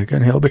this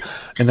weekend.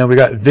 And then we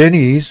got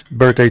Vinny's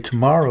birthday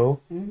tomorrow,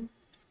 and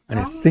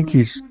I think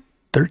he's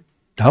 13.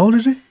 How old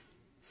is he?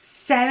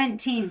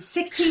 17.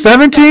 16.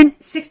 17?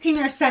 16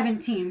 or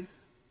 17.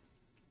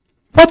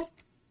 What?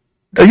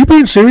 Are you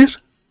being serious?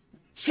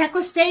 Check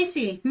with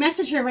Stacy.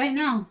 Message her right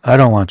now. I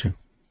don't want to.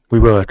 We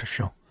will after the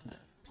show.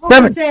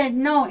 Oh, said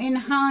no in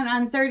Holland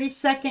on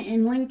 32nd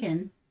in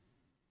Lincoln.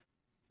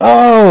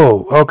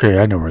 Oh, okay.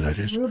 I know where that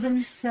is. Ruben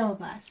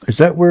Silvas. Is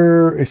that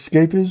where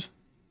Escape is?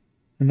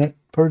 In that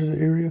part of the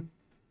area?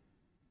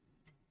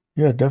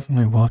 Yeah,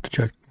 definitely. We'll have to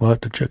check. We'll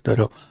have to check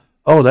that out.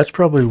 Oh, that's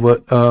probably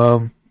what.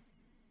 Who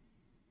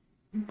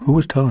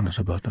was telling us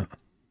about that?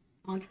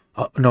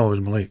 No, it was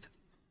Malik.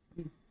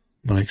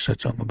 Malik said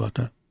something about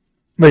that.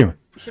 But anyway.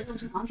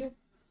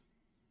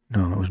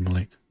 No, it was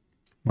Malik.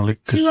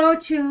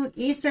 202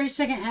 East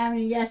 32nd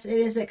Avenue. Yes, it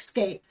is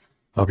Escape.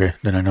 Okay,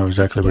 then I know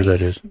exactly where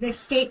that is. The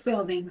Escape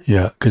building.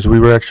 Yeah, because we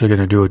were actually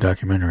going to do a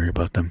documentary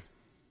about them.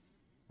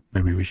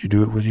 Maybe we should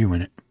do it with you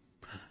in it.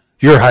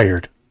 You're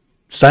hired.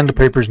 Sign the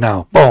papers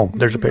now. Boom.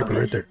 There's a paper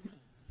right there.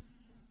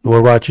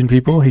 We're watching,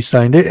 people. He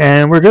signed it,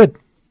 and we're good.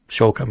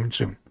 Show coming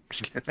soon.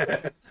 Just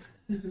kidding.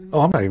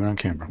 Oh, I'm not even on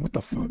camera. What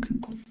the fuck?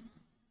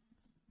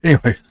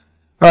 Anyway.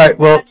 All right.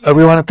 Well,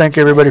 we want to thank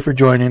everybody for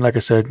joining. Like I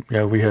said,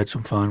 yeah, we had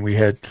some fun. We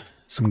had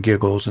some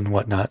giggles and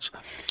whatnots.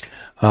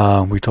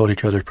 We told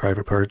each other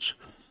private parts.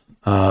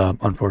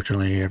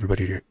 Unfortunately,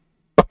 everybody did.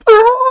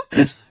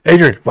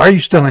 Adrian, why are you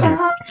still in here?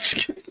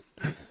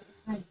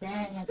 My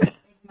dad has a big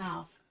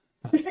mouth.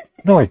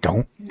 No, I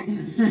don't.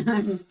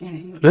 I'm just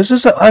kidding. This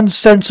is an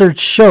uncensored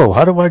show.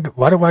 Why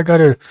do I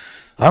gotta?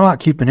 I'm not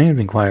keeping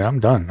anything quiet. I'm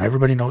done.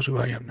 Everybody knows who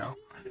I am now.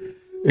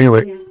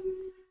 Anyway, Yeah.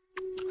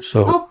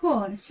 so. Oh,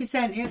 cool. She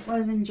said it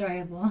was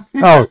enjoyable.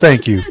 Oh,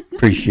 thank you.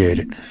 Appreciate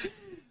it.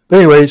 But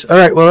anyways, all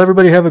right. Well,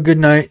 everybody have a good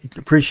night.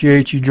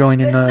 Appreciate you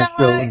joining the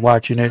show and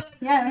watching it.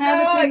 Yeah,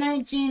 have a good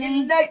night,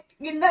 Jeannie.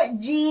 Good night,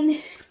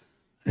 Gene.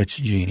 It's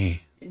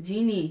Jeannie.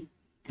 Genie.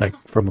 Like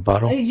from a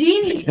bottle?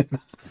 Genie.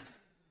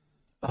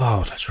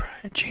 Oh, that's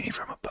right. Genie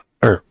from a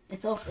bottle.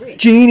 It's all free.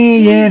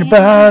 Genie in a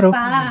bottle.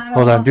 bottle.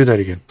 Hold on. Do that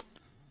again.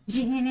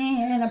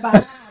 Genie in a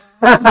bottle.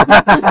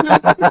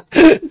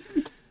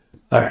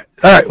 All right.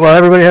 All right. Well,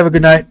 everybody have a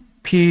good night.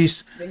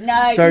 Peace. Good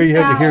night. Sorry you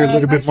had to hear a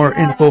little bit more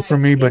info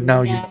from me, but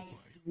now you know.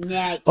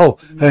 Night. Oh,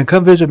 and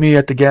come visit me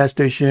at the gas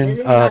station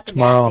Visit me at the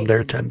tomorrow. gas I'm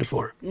there station. 10 to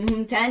 4.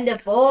 10 to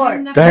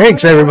 4.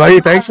 Thanks,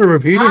 everybody. Thanks for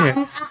repeating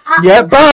it. Yeah, bye.